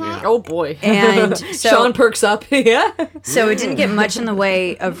 Oh boy! And so- Sean perks up. Yeah. So it didn't get much in the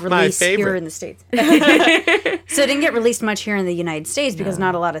way of release here favorite. in the States. So it didn't get released much here in the United States because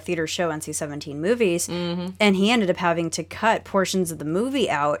not a lot of theaters show NC-17 movies. And he ended up having to cut portions of the movie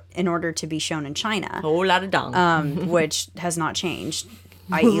out in order to be shown in China, Whole lot of dong. which has not changed.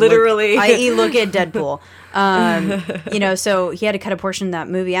 I.e. Literally. I.e. look at Deadpool. So he had to cut a portion of that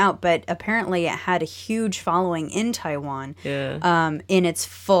movie out, but apparently it had a huge following in Taiwan in its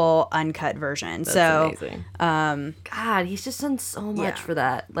full uncut version. That's so amazing. God, he's just done so much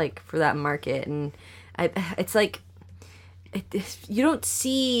Yeah. for that market, and it's like you don't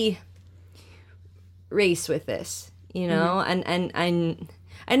see race with this, you know, and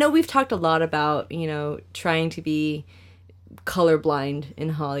I know we've talked a lot about trying to be colorblind in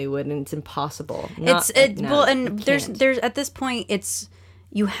Hollywood, and it's impossible. There's at this point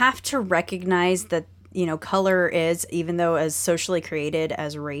you have to recognize that color is, even though as socially created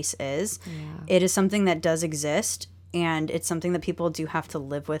as race is, it is something that does exist, and it's something that people do have to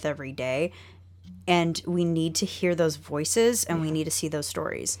live with every day, and we need to hear those voices, and we need to see those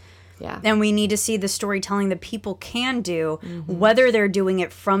stories. Yeah. And we need to see the storytelling that people can do, whether they're doing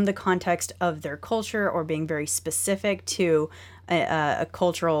it from the context of their culture or being very specific to a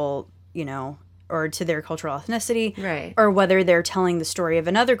cultural, or to their cultural ethnicity, Right. or whether they're telling the story of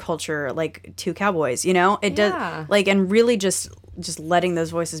another culture, like Two Cowboys. It Yeah. does and really just letting those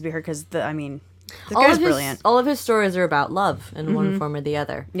voices be heard, because the guy's brilliant. All of his stories are about love in one form or the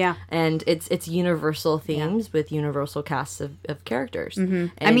other. Yeah. And it's universal themes with universal casts of characters.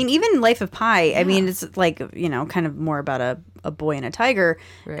 And I mean, even Life of Pi, I mean, it's like, kind of more about a boy and a tiger,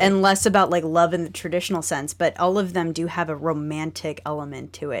 and less about like love in the traditional sense, but all of them do have a romantic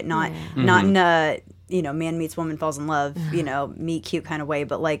element to it. Not in a, man meets woman falls in love, meet cute kind of way,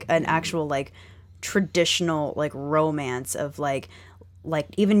 but like an actual like traditional like romance of like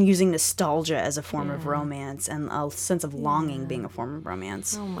even using nostalgia as a form of romance, and a sense of longing being a form of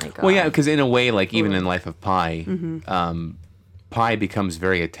romance. oh my god. Well, yeah, because in a way, like even in Life of Pi, Pi becomes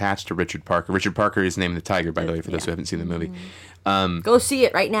very attached to Richard Parker. Richard Parker is named the Tiger, by the way, for those who haven't seen the movie. Go see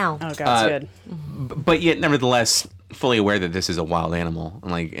it right now. Oh, God, it's good. But yet, nevertheless, fully aware that this is a wild animal,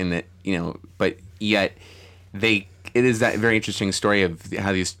 and like in that, but yet it is that very interesting story of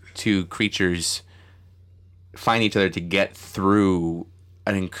how these two creatures find each other to get through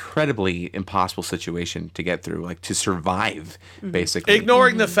an incredibly impossible situation to get through, like to survive, basically.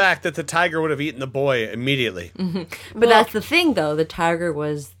 Ignoring the fact that the tiger would have eaten the boy immediately. But that's the thing, though. The tiger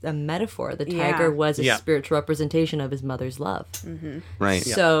was a metaphor. The tiger Yeah. was a Yeah. spiritual representation of his mother's love. Right.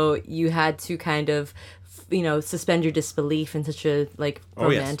 So you had to kind of, suspend your disbelief in such a like Oh,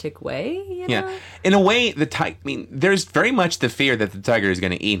 yes. romantic way. Yeah. In a way, there's very much the fear that the tiger is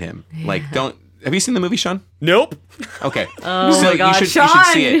going to eat him. Like, have you seen the movie, Sean? Nope. Okay. Oh so my God, you should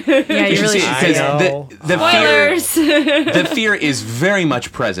see it. Yeah, you really should see I it. know. The fear, Spoilers. the fear is very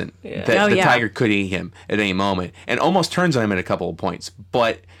much present that Oh, the yeah. tiger could eat him at any moment, and almost turns on him at a couple of points.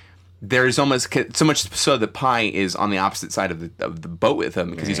 But there's almost so much so that Pi is on the opposite side of the boat with him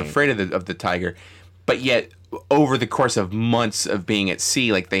because he's afraid of the tiger. But yet, over the course of months of being at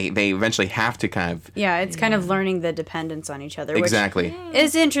sea, like they eventually have to kind of Yeah, it's kind of learning the dependence on each other. exactly. Which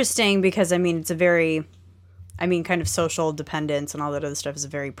is interesting because, it's a very, kind of social dependence and all that other stuff is a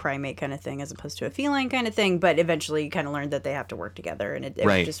very primate kind of thing as opposed to a feline kind of thing. But eventually you kind of learn that they have to work together, and it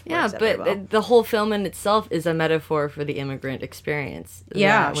Right. just Yeah, works out very but well. the whole film in itself is a metaphor for the immigrant experience.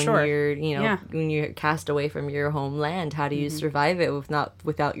 Yeah, That when sure. you're, Yeah. when you're cast away from your homeland, how do you survive it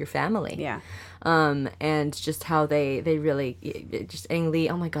without your family? Yeah. And just how they really just Ang Lee.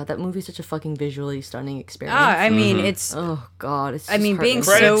 Oh my god, that movie's such a fucking visually stunning experience. It's Oh god, it's. mean, just being heartbreaking.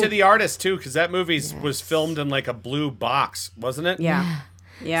 Credit So- to the artist, too, because that movie was filmed in like a blue box, wasn't it? yeah.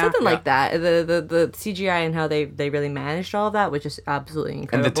 Yeah. Something like that. The CGI and how they really managed all of that was just absolutely And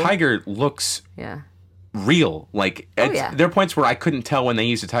incredible. the tiger looks Yeah. real. Like, yeah. there are points where I couldn't tell when they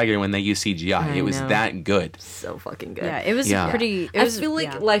used a tiger and when they used CGI. It was know. that good. So fucking good. Yeah, it was Yeah. pretty. It I was, feel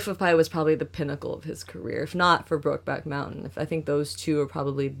like yeah. Life of Pi was probably the pinnacle of his career, if not for Brokeback Mountain. I think those two are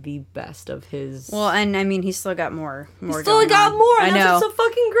probably the best of his. Well, and I mean, he's still got more. still going got on. more. I And know. that's what's so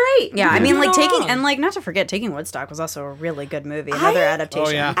fucking great. Yeah, I mean, like Taking taking and like not to forget, Taking Woodstock was also a really good movie. Another I- adaptation.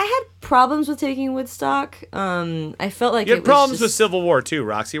 Oh, yeah. I had problems with Taking Woodstock. I felt like You it had was problems with just Civil War too,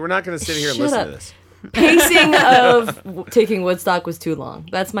 Roxy. We're not going to sit here and Shut listen up. to this. pacing of Taking Woodstock was too long.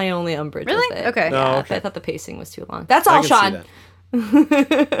 That's my only umbrage with Really? it. Okay. Yeah, Oh, okay. I thought the pacing was too long. That's I all, can see Sean.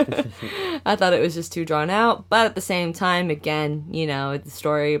 that. I thought it was just too drawn out, but at the same time, again, you know, it's a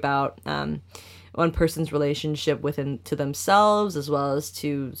story about one person's relationship to themselves as well as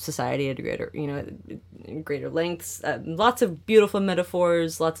to society at a greater, you know, in greater lengths. Lots of beautiful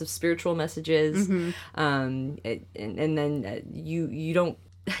metaphors, lots of spiritual messages, and then you don't.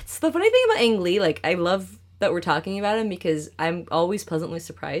 It's the funny thing about Ang Lee. Like, I love that we're talking about him because I'm always pleasantly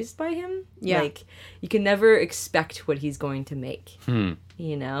surprised by him. Yeah. Like, you can never expect what he's going to make.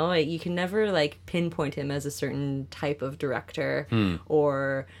 You know, like, you can never like pinpoint him as a certain type of director,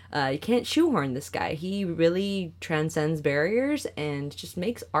 or you can't shoehorn this guy. He really transcends barriers and just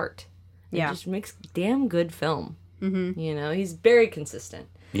makes art. And Yeah. just makes damn good film. You know, he's very consistent.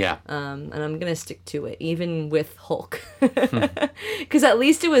 Yeah. And I'm gonna stick to it, even with Hulk, because at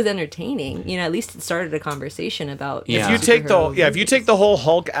least it was entertaining. You know, at least it started a conversation about. Yeah. If you take superhero if you movies. take the whole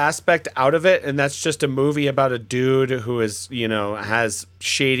Hulk aspect out of it, and that's just a movie about a dude who is, you know, has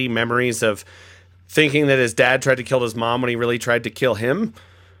shady memories of thinking that his dad tried to kill his mom when he really tried to kill him.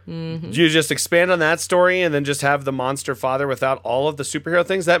 You just expand on that story and then just have the monster father without all of the superhero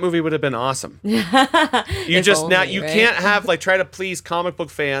things. That movie would have been awesome. You If just now only, you right? can't have like try to please comic book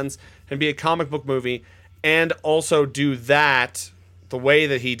fans and be a comic book movie and also do that the way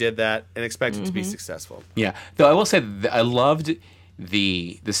that he did that and expect it to be successful. Yeah, though I will say that I loved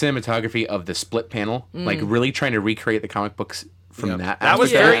the cinematography of the split panel, like really trying to recreate the comic books from that. That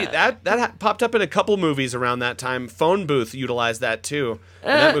was aspect. very that popped up in a couple movies around that time. Phone Booth utilized that too.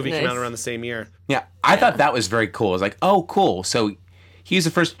 And that movie came nice. out around the same year. Yeah, I thought that was very cool. I was like, oh, cool. So he's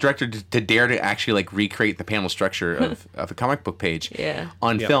the first director to dare to actually like recreate the panel structure of a comic book page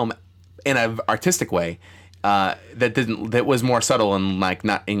on film in an artistic way. That was more subtle and like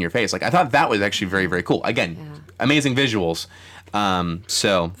not in your face. Like, I thought that was actually very, very cool. Again, amazing visuals.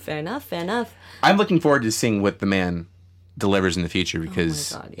 So Fair enough. I'm looking forward to seeing what the man delivers in the future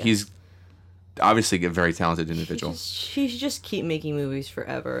because God, yes. he's obviously a very talented individual. He should just keep making movies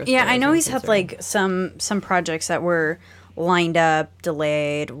forever. as Yeah, far I as know I'm he's had concerned. like some projects that were lined up,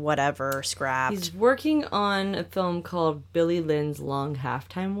 delayed, whatever, scrapped. He's working on a film called Billy Lynn's Long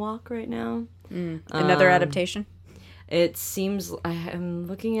Halftime Walk right now. Another adaptation. It seems I'm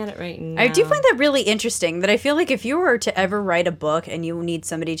looking at it right now. I do find that really interesting. That I feel like if you were to ever write a book and you need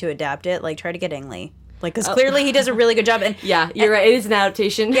somebody to adapt it, like try to get Ang Lee. Like, because clearly he does a really good job. And Yeah, you're right. It is an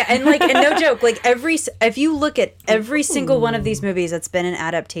adaptation. yeah, and like, and no joke, like if you look at every single one of these movies that's been an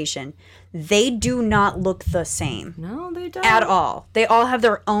adaptation, they do not look the same No, they don't. at all. They all have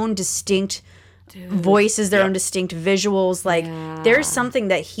their own distinct voices, their own distinct visuals. Like, there's something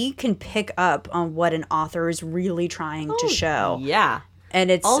that he can pick up on what an author is really trying to show. Yeah. And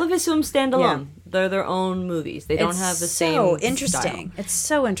it's All of his films stand alone. They're their own movies. They don't it's have the so same interesting. style. It's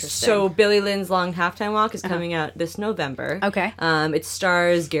so interesting. So Billy Lynn's Long Halftime Walk is coming out this November. Okay. It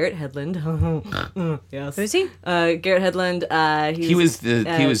stars Garrett Hedlund. Yes. Who's he? Garrett Hedlund. He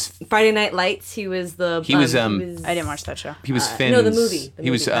was Friday Night Lights. He was the. He was, I didn't watch that show. he was Finn's. no, the movie. The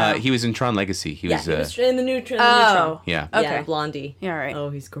he was movie. he was in Tron Legacy. He Yeah, was, he was in the new. In the new Oh. Tron. yeah. Yeah, Okay. Blondie. Yeah, right. Oh,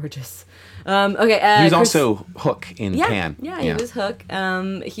 he's gorgeous. Okay. He was Chris- also Hook in Pan. Yeah, he was Hook.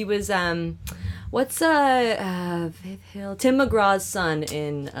 He was what's Faith Hill? Tim McGraw's son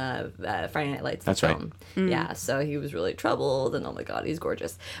in Friday Night Lights. the That's right. film. Yeah, so he was really troubled, and oh my god, he's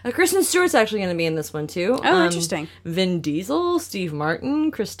gorgeous. Kristen Stewart's actually going to be in this one too. Oh, interesting. Vin Diesel, Steve Martin,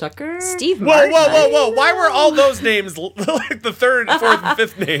 Chris Tucker. Steve Whoa, Martin. whoa! Why were all those names like the third, fourth, and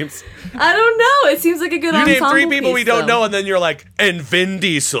fifth names? I don't know. It seems like a good You name ensemble three people we piece, don't though. know, and then you're like, and Vin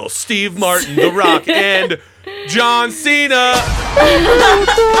Diesel, Steve Martin, The Rock, and John Cena.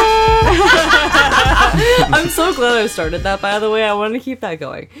 I'm so glad I started that, by the way. I want to keep that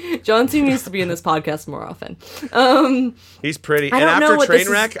going. John Cena needs to be in this podcast more often. He's pretty. I And don't know after what this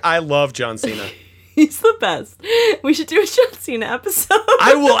Trainwreck, I love John Cena. He's the best. We should do a John Cena episode.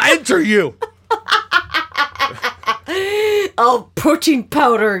 I will enter you. Oh, protein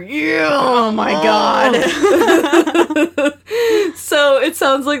powder. Yeah. Oh my god. So it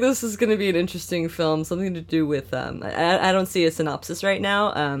sounds like this is going to be an interesting film. Something to do with I don't see a synopsis right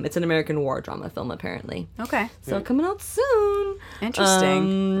now. It's an American war drama film, apparently. Okay. So coming out soon.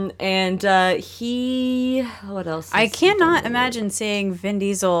 Interesting. And he. What else? I cannot imagine seeing Vin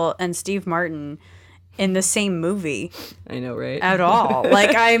Diesel and Steve Martin in the same movie I know, right? at all.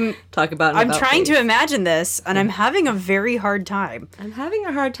 Like I'm trying to face. imagine this, and I'm having a very hard time. I'm having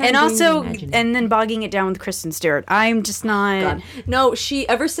a hard time. And also, imagining. and then bogging it down with Kristen Stewart. I'm just not. God. No, she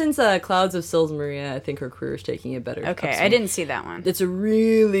ever since Clouds of Sils Maria, I think her career is taking a better. Okay, upswing. I didn't see that one. It's a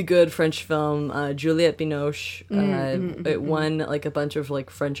really good French film. Juliette Binoche. It won like a bunch of like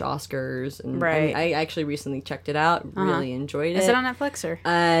French Oscars. And, Right. I actually recently checked it out. Really enjoyed it. Is it on Netflix or?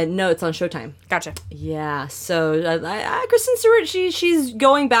 No, it's on Showtime. Gotcha. Yeah. So Kristen Stewart, she's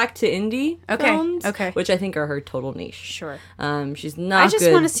going back to indie films, okay. which I think are her total niche. Sure. She's not. I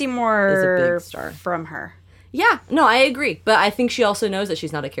just want to see more as a big star from her. Yeah, no, I agree. But I think she also knows that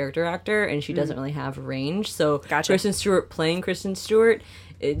she's not a character actor and she doesn't really have range. So Gotcha. Kristen Stewart playing Kristen Stewart,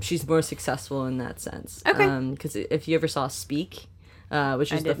 she's more successable in that sense. Okay. Because if you ever saw Speak,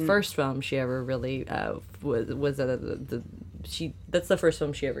 which is the first film she ever really was that's the first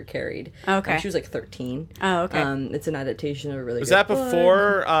film she ever carried. Okay. She was like 13. Oh, okay. It's an adaptation of a really Was good that book.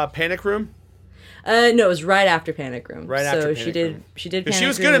 before Panic Room? No, it was right after Panic Room. Right so after she Panic did. Room. She did. Because Panic she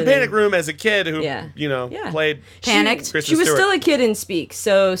was Room good in and then- Panic Room as a kid who, Yeah. played Panicked. Kristen She was Stewart. still a kid in Speak,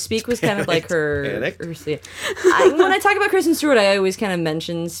 so Speak was kind of like her. Panicked. When I talk about Kristen Stewart, I always kind of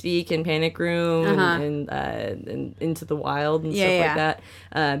mention Speak and Panic Room and Into the Wild and stuff like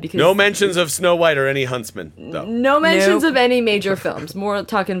that. Because No mentions of Snow White or any Huntsman, though. no mentions Nope. of any major films. More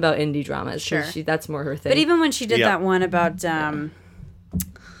talking about indie dramas. Sure. That's more her thing. But even when she did Yep. that one about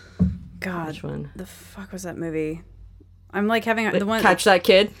God, Which one? the fuck was that movie? I'm like having the one. Catch That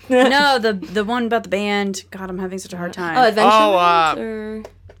Kid. No, the one about the band. God, I'm having such a hard time. Oh, Adventure Oh, or...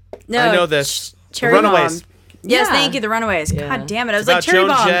 no, I know this. Cherry Runaways. Bomb. Yes, Yeah. thank you. The Runaways. Yeah. God damn it! I was About like Cherry Joan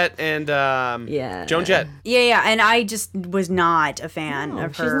Bomb. Jett and Yeah. Joan Jett. Yeah, and I just was not a fan No,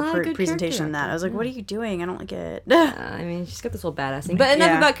 of she's not a her good presentation in character that. I was like, what are you doing? I don't like it. I mean, she's got this whole badass thing. But enough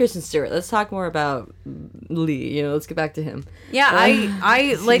Yeah. about Kristen Stewart. Let's talk more about Lee. You know, let's get back to him. Yeah,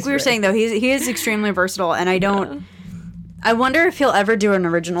 I like we were great. saying though, he is extremely versatile, and I don't. I wonder if he'll ever do an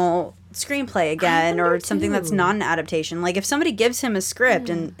original screenplay again, or something that's not an adaptation. Like if somebody gives him a script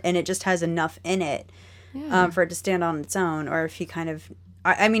and it just has enough in it for it to stand on its own, or if he kind of.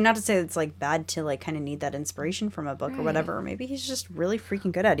 I mean, not to say it's like bad to like kind of need that inspiration from a book or whatever. Or maybe he's just really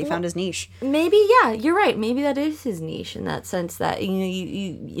freaking good at it. He found his niche. Maybe, yeah, you're right. Maybe that is his niche in that sense that, you know,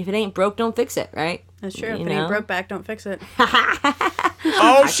 you if it ain't broke, don't fix it, right? That's true. You If it know? ain't broke back, don't fix it.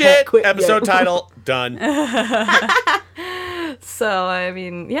 Oh, shit. quit Episode yet. title. Done. So, I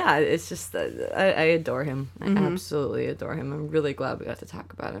mean, yeah, it's just, I adore him. I absolutely adore him. I'm really glad we got to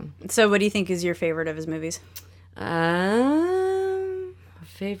talk about him. So, what do you think is your favorite of his movies?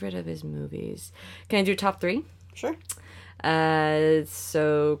 Favorite of his movies. Can I do top 3? Sure.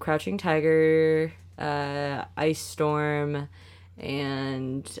 So Crouching Tiger, Ice Storm,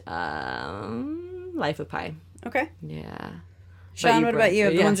 and Life of Pi. Okay. Yeah. Sean, what about you?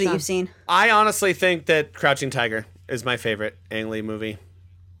 The Yeah, ones that Sean. you've seen. I honestly think that Crouching Tiger is my favorite Ang Lee movie.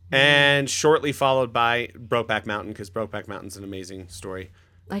 And shortly followed by Brokeback Mountain, because Brokeback Mountain's an amazing story.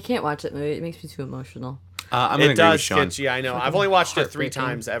 I can't watch that movie. It makes me too emotional. I'm going It to agree with does Sean. get you, I know. I've only watched it 3 heartbreaking.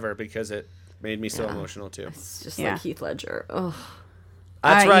 times ever because it made me so emotional too. It's just Yeah. like Heath Ledger. Ugh.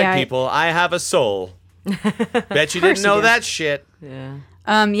 That's right, yeah, people. I have a soul. Bet you didn't you know do. that shit. Yeah.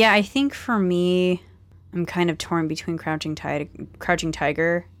 Yeah, I think for me, I'm kind of torn between Crouching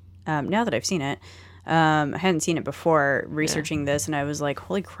Tiger. Now that I've seen it, I hadn't seen it before researching this, and I was like,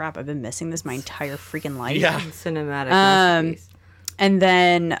 "Holy crap! I've been missing this my entire freaking life." Yeah. Cinematic masterpiece. And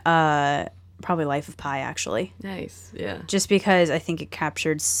then probably Life of Pi, actually, Nice. Yeah. just because I think it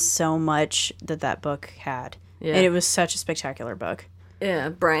captured so much that book had, Yeah. and it was such a spectacular book. Yeah.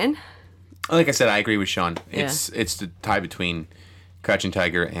 Brian? Like I said, I agree with Sean. It's the tie between Crouching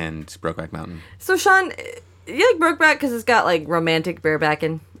Tiger and Brokeback Mountain. So, Sean, you like Brokeback because it's got, like, romantic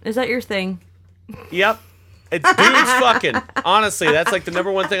barebacking. Is that your thing? Yep. It's dudes fucking. Honestly, that's like the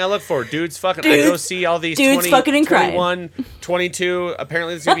number one thing I look for. Dudes fucking. I go see all these dudes 20, fucking and crying. 21, 22.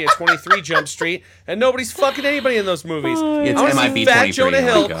 Apparently, there's going to be a 23 Jump Street, and nobody's fucking anybody in those movies. It's I want to MIB see Fat 23. Jonah Oh my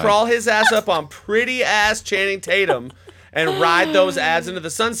Hill God. crawl his ass up on pretty ass Channing Tatum and ride those abs into the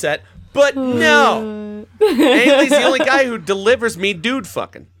sunset. But no. Ailey's the only guy who delivers me dude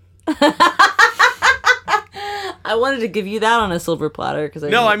fucking. I wanted to give you that on a silver platter because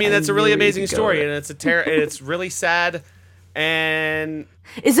No, I mean that's a really knew where you amazing could go story, with and it. it's really sad And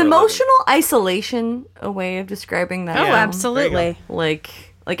Is emotional isolation a way of describing that? Oh, Yeah. absolutely. Like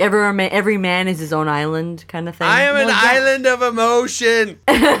every man is his own island kind of thing. I am an island of emotion.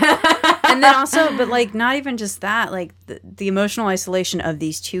 And then also, but like not even just that, like the emotional isolation of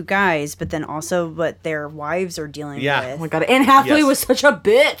these two guys, but then also what their wives are dealing Yeah. Oh my with. god, Anne Hathaway Yes. was such a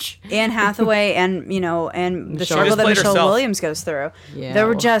bitch. Anne Hathaway and, and the Michelle. struggle Just that played Michelle herself. Williams goes through. Yeah. They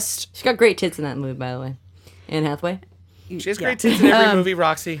were just, She's got great tits in that movie, by the way. Anne Hathaway. She has great tits in every movie,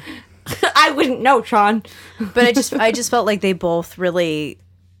 Roxy. I wouldn't know, Sean. but I just felt like they both really,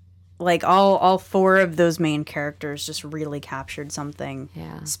 like all four of those main characters just really captured something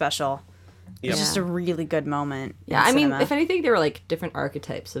special. It was Yep. just a really good moment. Yeah, in I mean, cinema. if anything, they were like different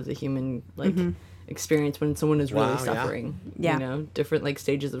archetypes of the human experience when someone is really Wow, yeah. suffering. Yeah. Different like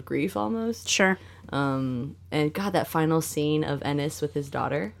stages of grief almost. Sure. And God, that final scene of Ennis with his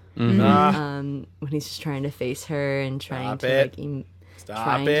daughter, Ah, when he's just trying to face her and trying Stop to it. like stop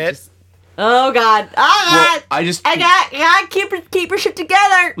trying to it. just- oh God! Oh God! I just I got keep her shit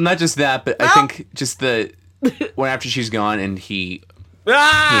together. not just that, but I think just the when after she's gone and he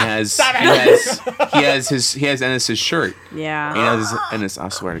Ah! has Stop it! he has Ennis's shirt. Yeah. He has Ennis. I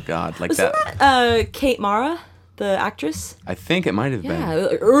swear to God, like Wasn't that. that Kate Mara, the actress? I think it might have been. Yeah,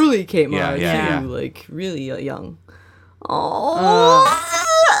 like early Kate Mara Yeah. too, like really young. Oh.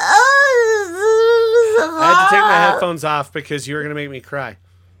 I had to take my headphones off because you were gonna make me cry.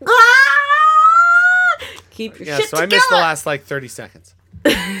 Keep your Yeah, shit so I together. missed the last like 30 seconds.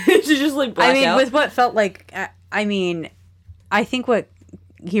 She just like black I mean, out. with what felt like, I think what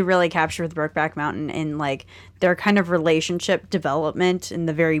he really captured with Brokeback Mountain and like their kind of relationship development in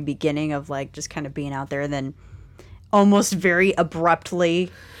the very beginning of like just kind of being out there, then almost very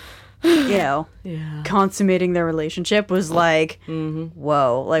abruptly, consummating their relationship was like,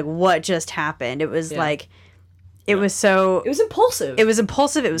 whoa, like what just happened? It was like, it was so, it was impulsive. it was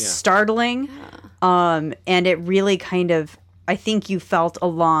impulsive, it was startling, and it really kind of, I think you felt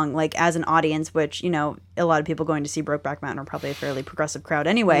along, like as an audience, which, a lot of people going to see Brokeback Mountain are probably a fairly progressive crowd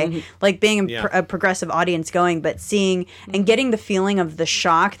anyway, like being a progressive audience going, but seeing and getting the feeling of the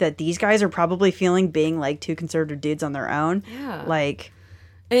shock that these guys are probably feeling being like two conservative dudes on their own. Yeah. Like,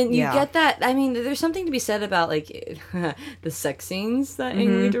 And you Yeah. get that. I mean, there's something to be said about like the sex scenes that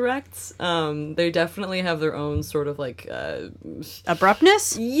Ang Lee directs. They definitely have their own sort of like,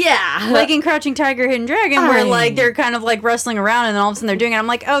 abruptness. yeah, Like in Crouching Tiger, Hidden Dragon, where I- like they're kind of like wrestling around and then all of a sudden they're doing it. I'm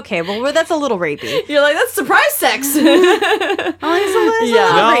like, okay, well that's a little rapey. you're like that's surprise sex. Oh, it's a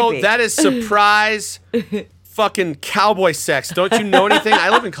Yeah. little No, rapey. that is surprise fucking cowboy sex. Don't you know anything? I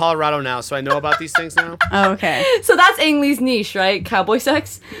live in Colorado now, so I know about these things now. Oh, okay. So that's Ang Lee's niche, right? Cowboy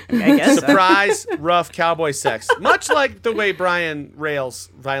sex. I guess. so. Surprise, rough cowboy sex. Much like the way Brian rails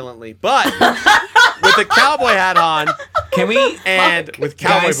violently, but with a cowboy hat on Can we? and with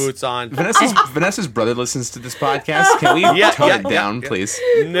cowboy Guys, boots on. Vanessa's brother listens to this podcast. Can we tone it down, please?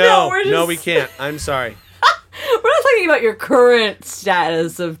 No, we're no, just- we can't. I'm sorry. We're not talking about your current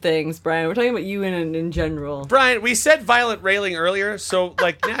status of things, Brian. We're talking about you in general. Brian, we said violent railing earlier, so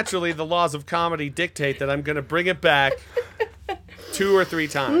like naturally the laws of comedy dictate that I'm gonna bring it back 2 or 3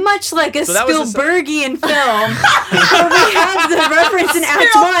 times. Much like a So that was a- Spielbergian film, where we have the reference in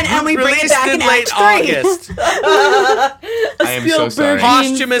Act 1 and we bring it Released back in in late Act 3. August, I am so sorry.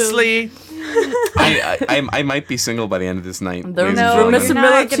 posthumously. I might be single by the end of this night. The ladies and No, gentlemen. you're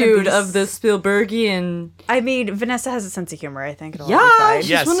not gonna verisimilitude be of the Spielbergian. I mean, Vanessa has a sense of humor. I think it'll Yeah, all be fine. she's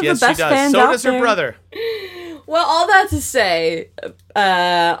Yes, one of yes, the best she does. fans So out does her there. brother. Well, all that to say,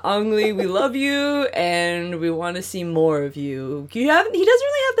 Ang Lee, we love you, and we want to see more of you. He doesn't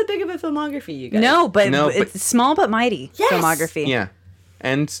really have that big of a filmography, you guys. No, but No, but- it's small but mighty Yes! filmography. Yeah,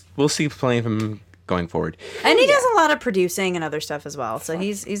 and we'll see plenty of him going forward. And he does a lot of producing and other stuff as well. So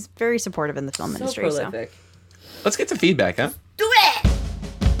he's very supportive in the film So industry. So. prolific. Let's get to feedback, huh? Do it!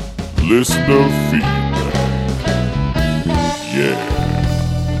 Listener feedback.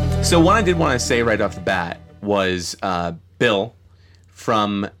 Yeah. So one I did want to say right off the bat was Bill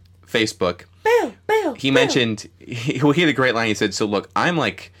from Facebook. Bill. He mentioned he had a great line. He said, "So look, I'm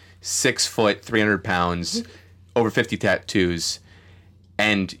like 6 foot, 300 pounds, over 50 tattoos,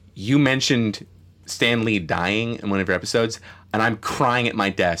 and you mentioned Stan Lee dying in one of your episodes, and I'm crying at my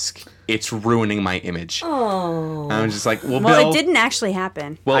desk. It's ruining my image." Oh. I was just like, "Well, Well, Bill, it didn't actually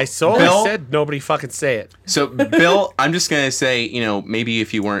happen. Well, I Bill, said nobody fucking say it. So, Bill, I'm just gonna say, maybe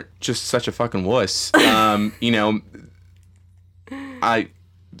if you weren't just such a fucking wuss,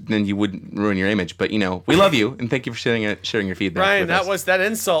 then you wouldn't ruin your image. But we love you and thank you for sharing your feedback. Brian, with us. that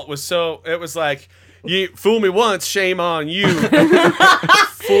insult was so. It was like, you fool me once, shame on you.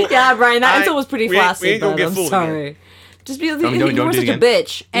 Yeah, Brian, that insult was pretty we ain't flaccid, gonna but get I'm fooled sorry. Just be like, don't you do were it such a again.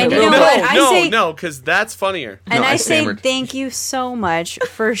 bitch. And Okay. you know what? No, because that's funnier. And No, I I say stammered. thank you so much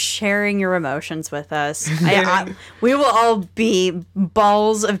for sharing your emotions with us. We will all be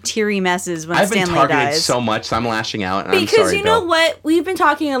balls of teary messes when I've been Stanley targeted dies. so much, so I'm lashing out. And I'm Because sorry, you know Bill. what? We've been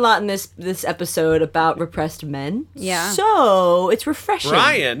talking a lot in this episode about repressed men. Yeah. So it's refreshing.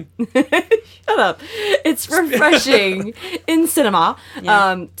 Brian. Shut up. It's refreshing in cinema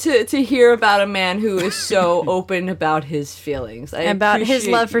to hear about a man who is so open about his feelings. about his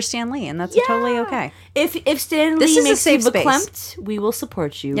appreciate- love for Stan Lee, and that's totally okay. If Stan This Lee is a makes safe you space. verklempt, we will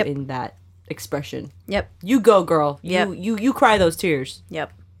support you Yep. in that expression. Yep. You go, girl. Yep. You cry those tears.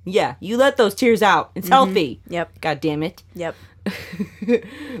 Yep. Yeah, you let those tears out. It's healthy. Yep. God damn it. Yep.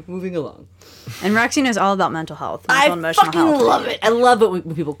 Moving along. And Roxy knows all about mental health, I mental and emotional fucking health. love it. I love it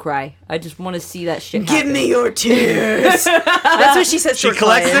when people cry. I just want to see that shit happen. your tears. That's what she says. She to her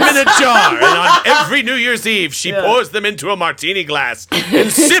collects them clients. in a jar, and on every New Year's Eve, she pours them into a martini glass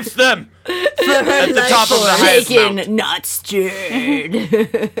and sips them at the top of the highest Shaken, mount. not stirred.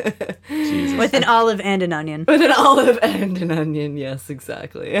 with an olive and an onion. With an olive and an onion. Yes,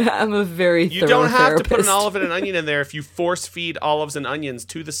 exactly. I'm a very You thorough don't have to put an therapist. olive and an onion in there if you force feed olives and onions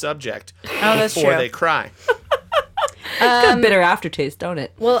to the subject that's before true. they cry. It's got a bitter aftertaste, don't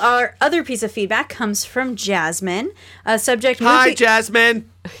it? Well, our other piece of feedback comes from Jasmine. Subject Hi, Jasmine.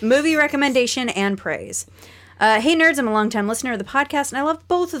 movie recommendation and praise. Hey nerds, I'm a longtime listener of the podcast, and I love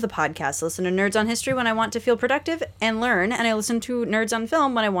both of the podcasts. I listen to Nerds on History when I want to feel productive and learn, and I listen to Nerds on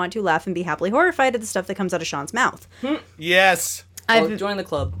Film when I want to laugh and be happily horrified at the stuff that comes out of Sean's mouth. Yes. Well, join the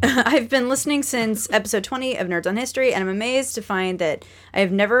club. I've been listening since episode 20 of Nerds on History, and I'm amazed to find that I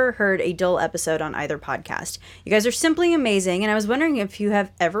have never heard a dull episode on either podcast. You guys are simply amazing, and I was wondering if you have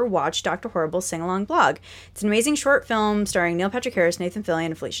ever watched Dr. Horrible's Sing-Along blog. It's an amazing short film starring Neil Patrick Harris, Nathan Fillion,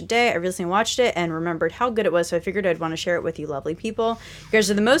 and Felicia Day. I recently watched it and remembered how good it was, so I figured I'd want to share it with you lovely people. You guys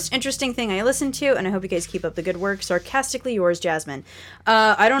are the most interesting thing I listen to, and I hope you guys keep up the good work. Sarcastically yours, Jasmine.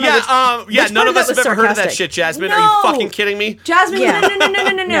 I don't know which None part of us that have was ever heard of that sarcastic. shit, Jasmine. No. Are you fucking kidding me? Jasmine, Yeah.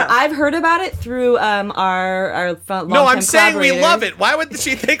 no. No. I've heard about it through our No, I'm saying we love it. Why would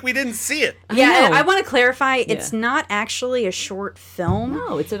she think we didn't see it? Yeah, and know. I want to clarify, it's Yeah. not actually a short film.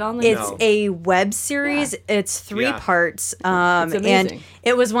 No, it's an online. It's a web series. It's 3 Yeah. parts. It's And amazing.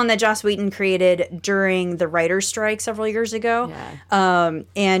 it was one that Joss Whedon created during the writer's strike several years ago.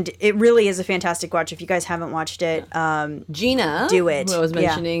 And it really is a fantastic watch. If you guys haven't watched it, Gina, Do it. who I was Yeah.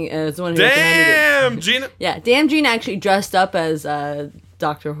 mentioning, is the one who recommended it. Damn, Gina. Yeah, damn Gina actually dressed up as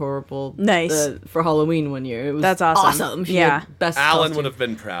Dr. Horrible Nice. For Halloween one year. It was That's awesome. She Yeah. had best Alan costume. would have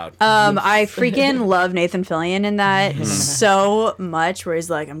been proud. I freaking love Nathan Fillion in that so much, where he's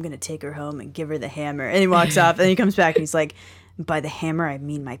like, I'm going to take her home and give her the hammer. And he walks off, and he comes back, and he's like, by the hammer, I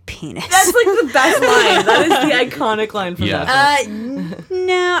mean my penis. That's like the best line. That is the iconic line from Yeah. that film.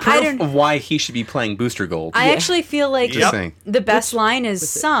 No, I Proof don't. of why he should be playing Booster Gold. I actually feel like Yep. saying. the best line is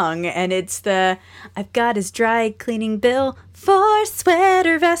sung, and it's the I've got his dry cleaning bill for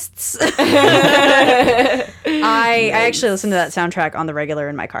sweater vests. I actually listen to that soundtrack on the regular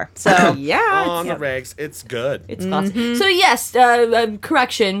in my car. So Yeah, On the regs, it's good. it's classic. So yes,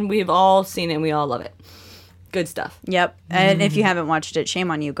 correction, we've all seen it and we all love it. Good stuff. yep. And if you haven't watched it,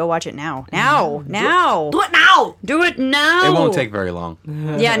 shame on you. Go watch it now. Now. Now. Do it now! Do it now. It won't take very long.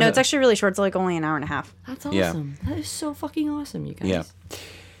 Yeah, no, it's actually really short. It's like only an hour and a half. That's Yeah. awesome. That is so fucking awesome, you guys. Yeah.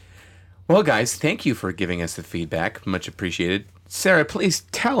 Well, guys, thank you for giving us the feedback. Much appreciated. Sarah, please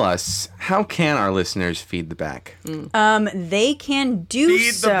tell us, how can our listeners feed the back? They can do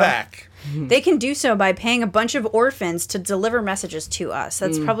Feed so. the back. They can do so by paying a bunch of orphans to deliver messages to us.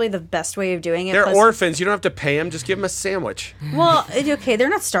 That's probably the best way of doing it. They're Plus- orphans. You don't have to pay them. Just give them a sandwich. Well, okay, they're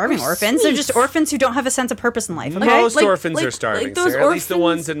not starving orphans. They're just orphans who don't have a sense of purpose in life. Okay. Most like- orphans like- are starving, like those Sarah. At least the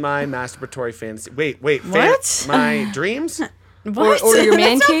orphans- ones in my masturbatory fantasy. Wait. What? My dreams? What? or your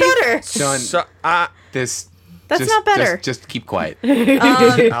man That's cave? not better. Son, So, this... That's not better. Just keep quiet.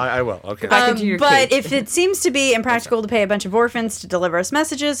 I will. Okay. Back into your But cage. if it seems to be impractical to pay a bunch of orphans to deliver us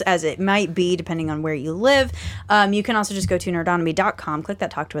messages, as it might be depending on where you live, you can also just go to nerdonomy.com, click that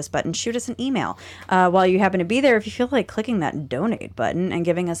Talk to Us button, shoot us an email. While you happen to be there, if you feel like clicking that donate button and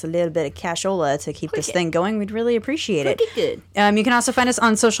giving us a little bit of cashola to keep this thing going, we'd really appreciate it. Pretty good. You can also find us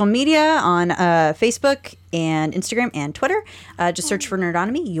on social media on Facebook and Instagram and Twitter. Just search for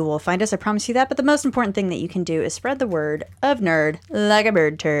Nerdonomy. You will find us. I promise you that. But the most important thing that you can do is spread the word of nerd like a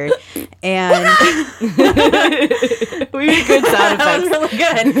bird turd. And We need good sound that was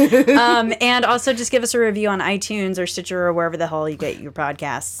effects. really good. And also just give us a review on iTunes or Stitcher or wherever the hell you get your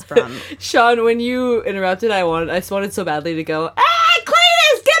podcasts from. Sean, when you interrupted, I just wanted so badly to go, hey,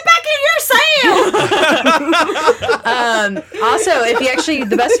 Cletus, get back in your sale! Also,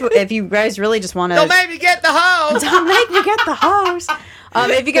 if you guys really just want to, Don't make me get the hose. don't make me get the hose.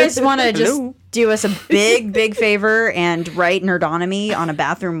 If you guys want to just do us a big favor and write Nerdonomy on a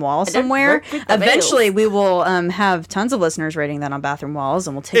bathroom wall somewhere, eventually we will have tons of listeners writing that on bathroom walls,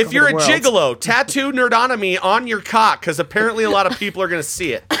 and we'll take. If you're over a the world. gigolo, tattoo Nerdonomy on your cock, because apparently a lot of people are going to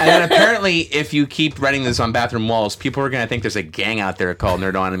see it. And then apparently, if you keep writing this on bathroom walls, people are going to think there's a gang out there called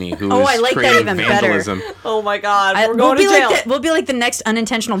Nerdonomy who Oh, is I like that creating even better. vandalism. Oh my god, we're We'll going to be jail. like we'll be like the next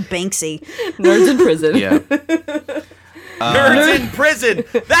unintentional Banksy. Nerds in prison. Yeah. Nerds in prison.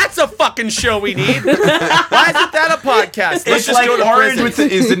 That's a fucking show we need. Why isn't that a podcast? Let's It's just like go to Orange prison.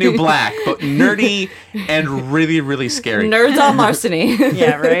 is the new black, but nerdy and really, really scary. Nerds on larceny.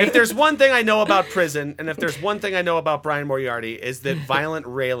 Yeah, right. If there's one thing I know about prison, and if there's one thing I know about Brian Moriarty, is that violent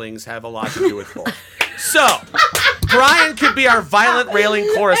railings have a lot to do with both. So, Brian could be our violent railing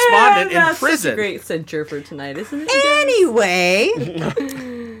correspondent in That's prison. such a great censure for tonight, isn't it? you guys?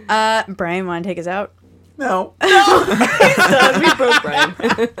 Anyway, Brian, want to take us out? No. We broke Brian.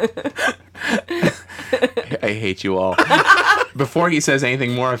 I hate you all. Before he says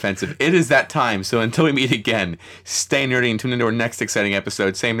anything more offensive, it is that time. So until we meet again, stay nerdy and tune into our next exciting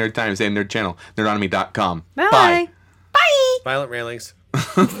episode. Same nerd time, same nerd channel, nerdonomy.com. Bye. Bye. Violent railings.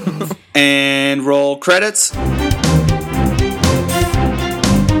 And roll credits.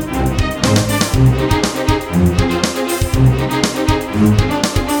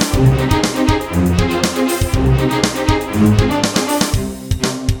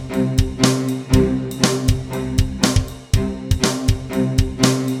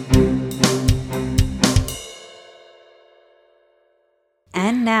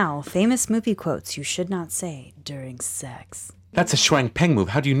 And now, famous movie quotes you should not say during sex. That's a Shuang Peng move.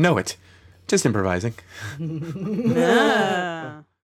 How do you know it? Just improvising. Ah.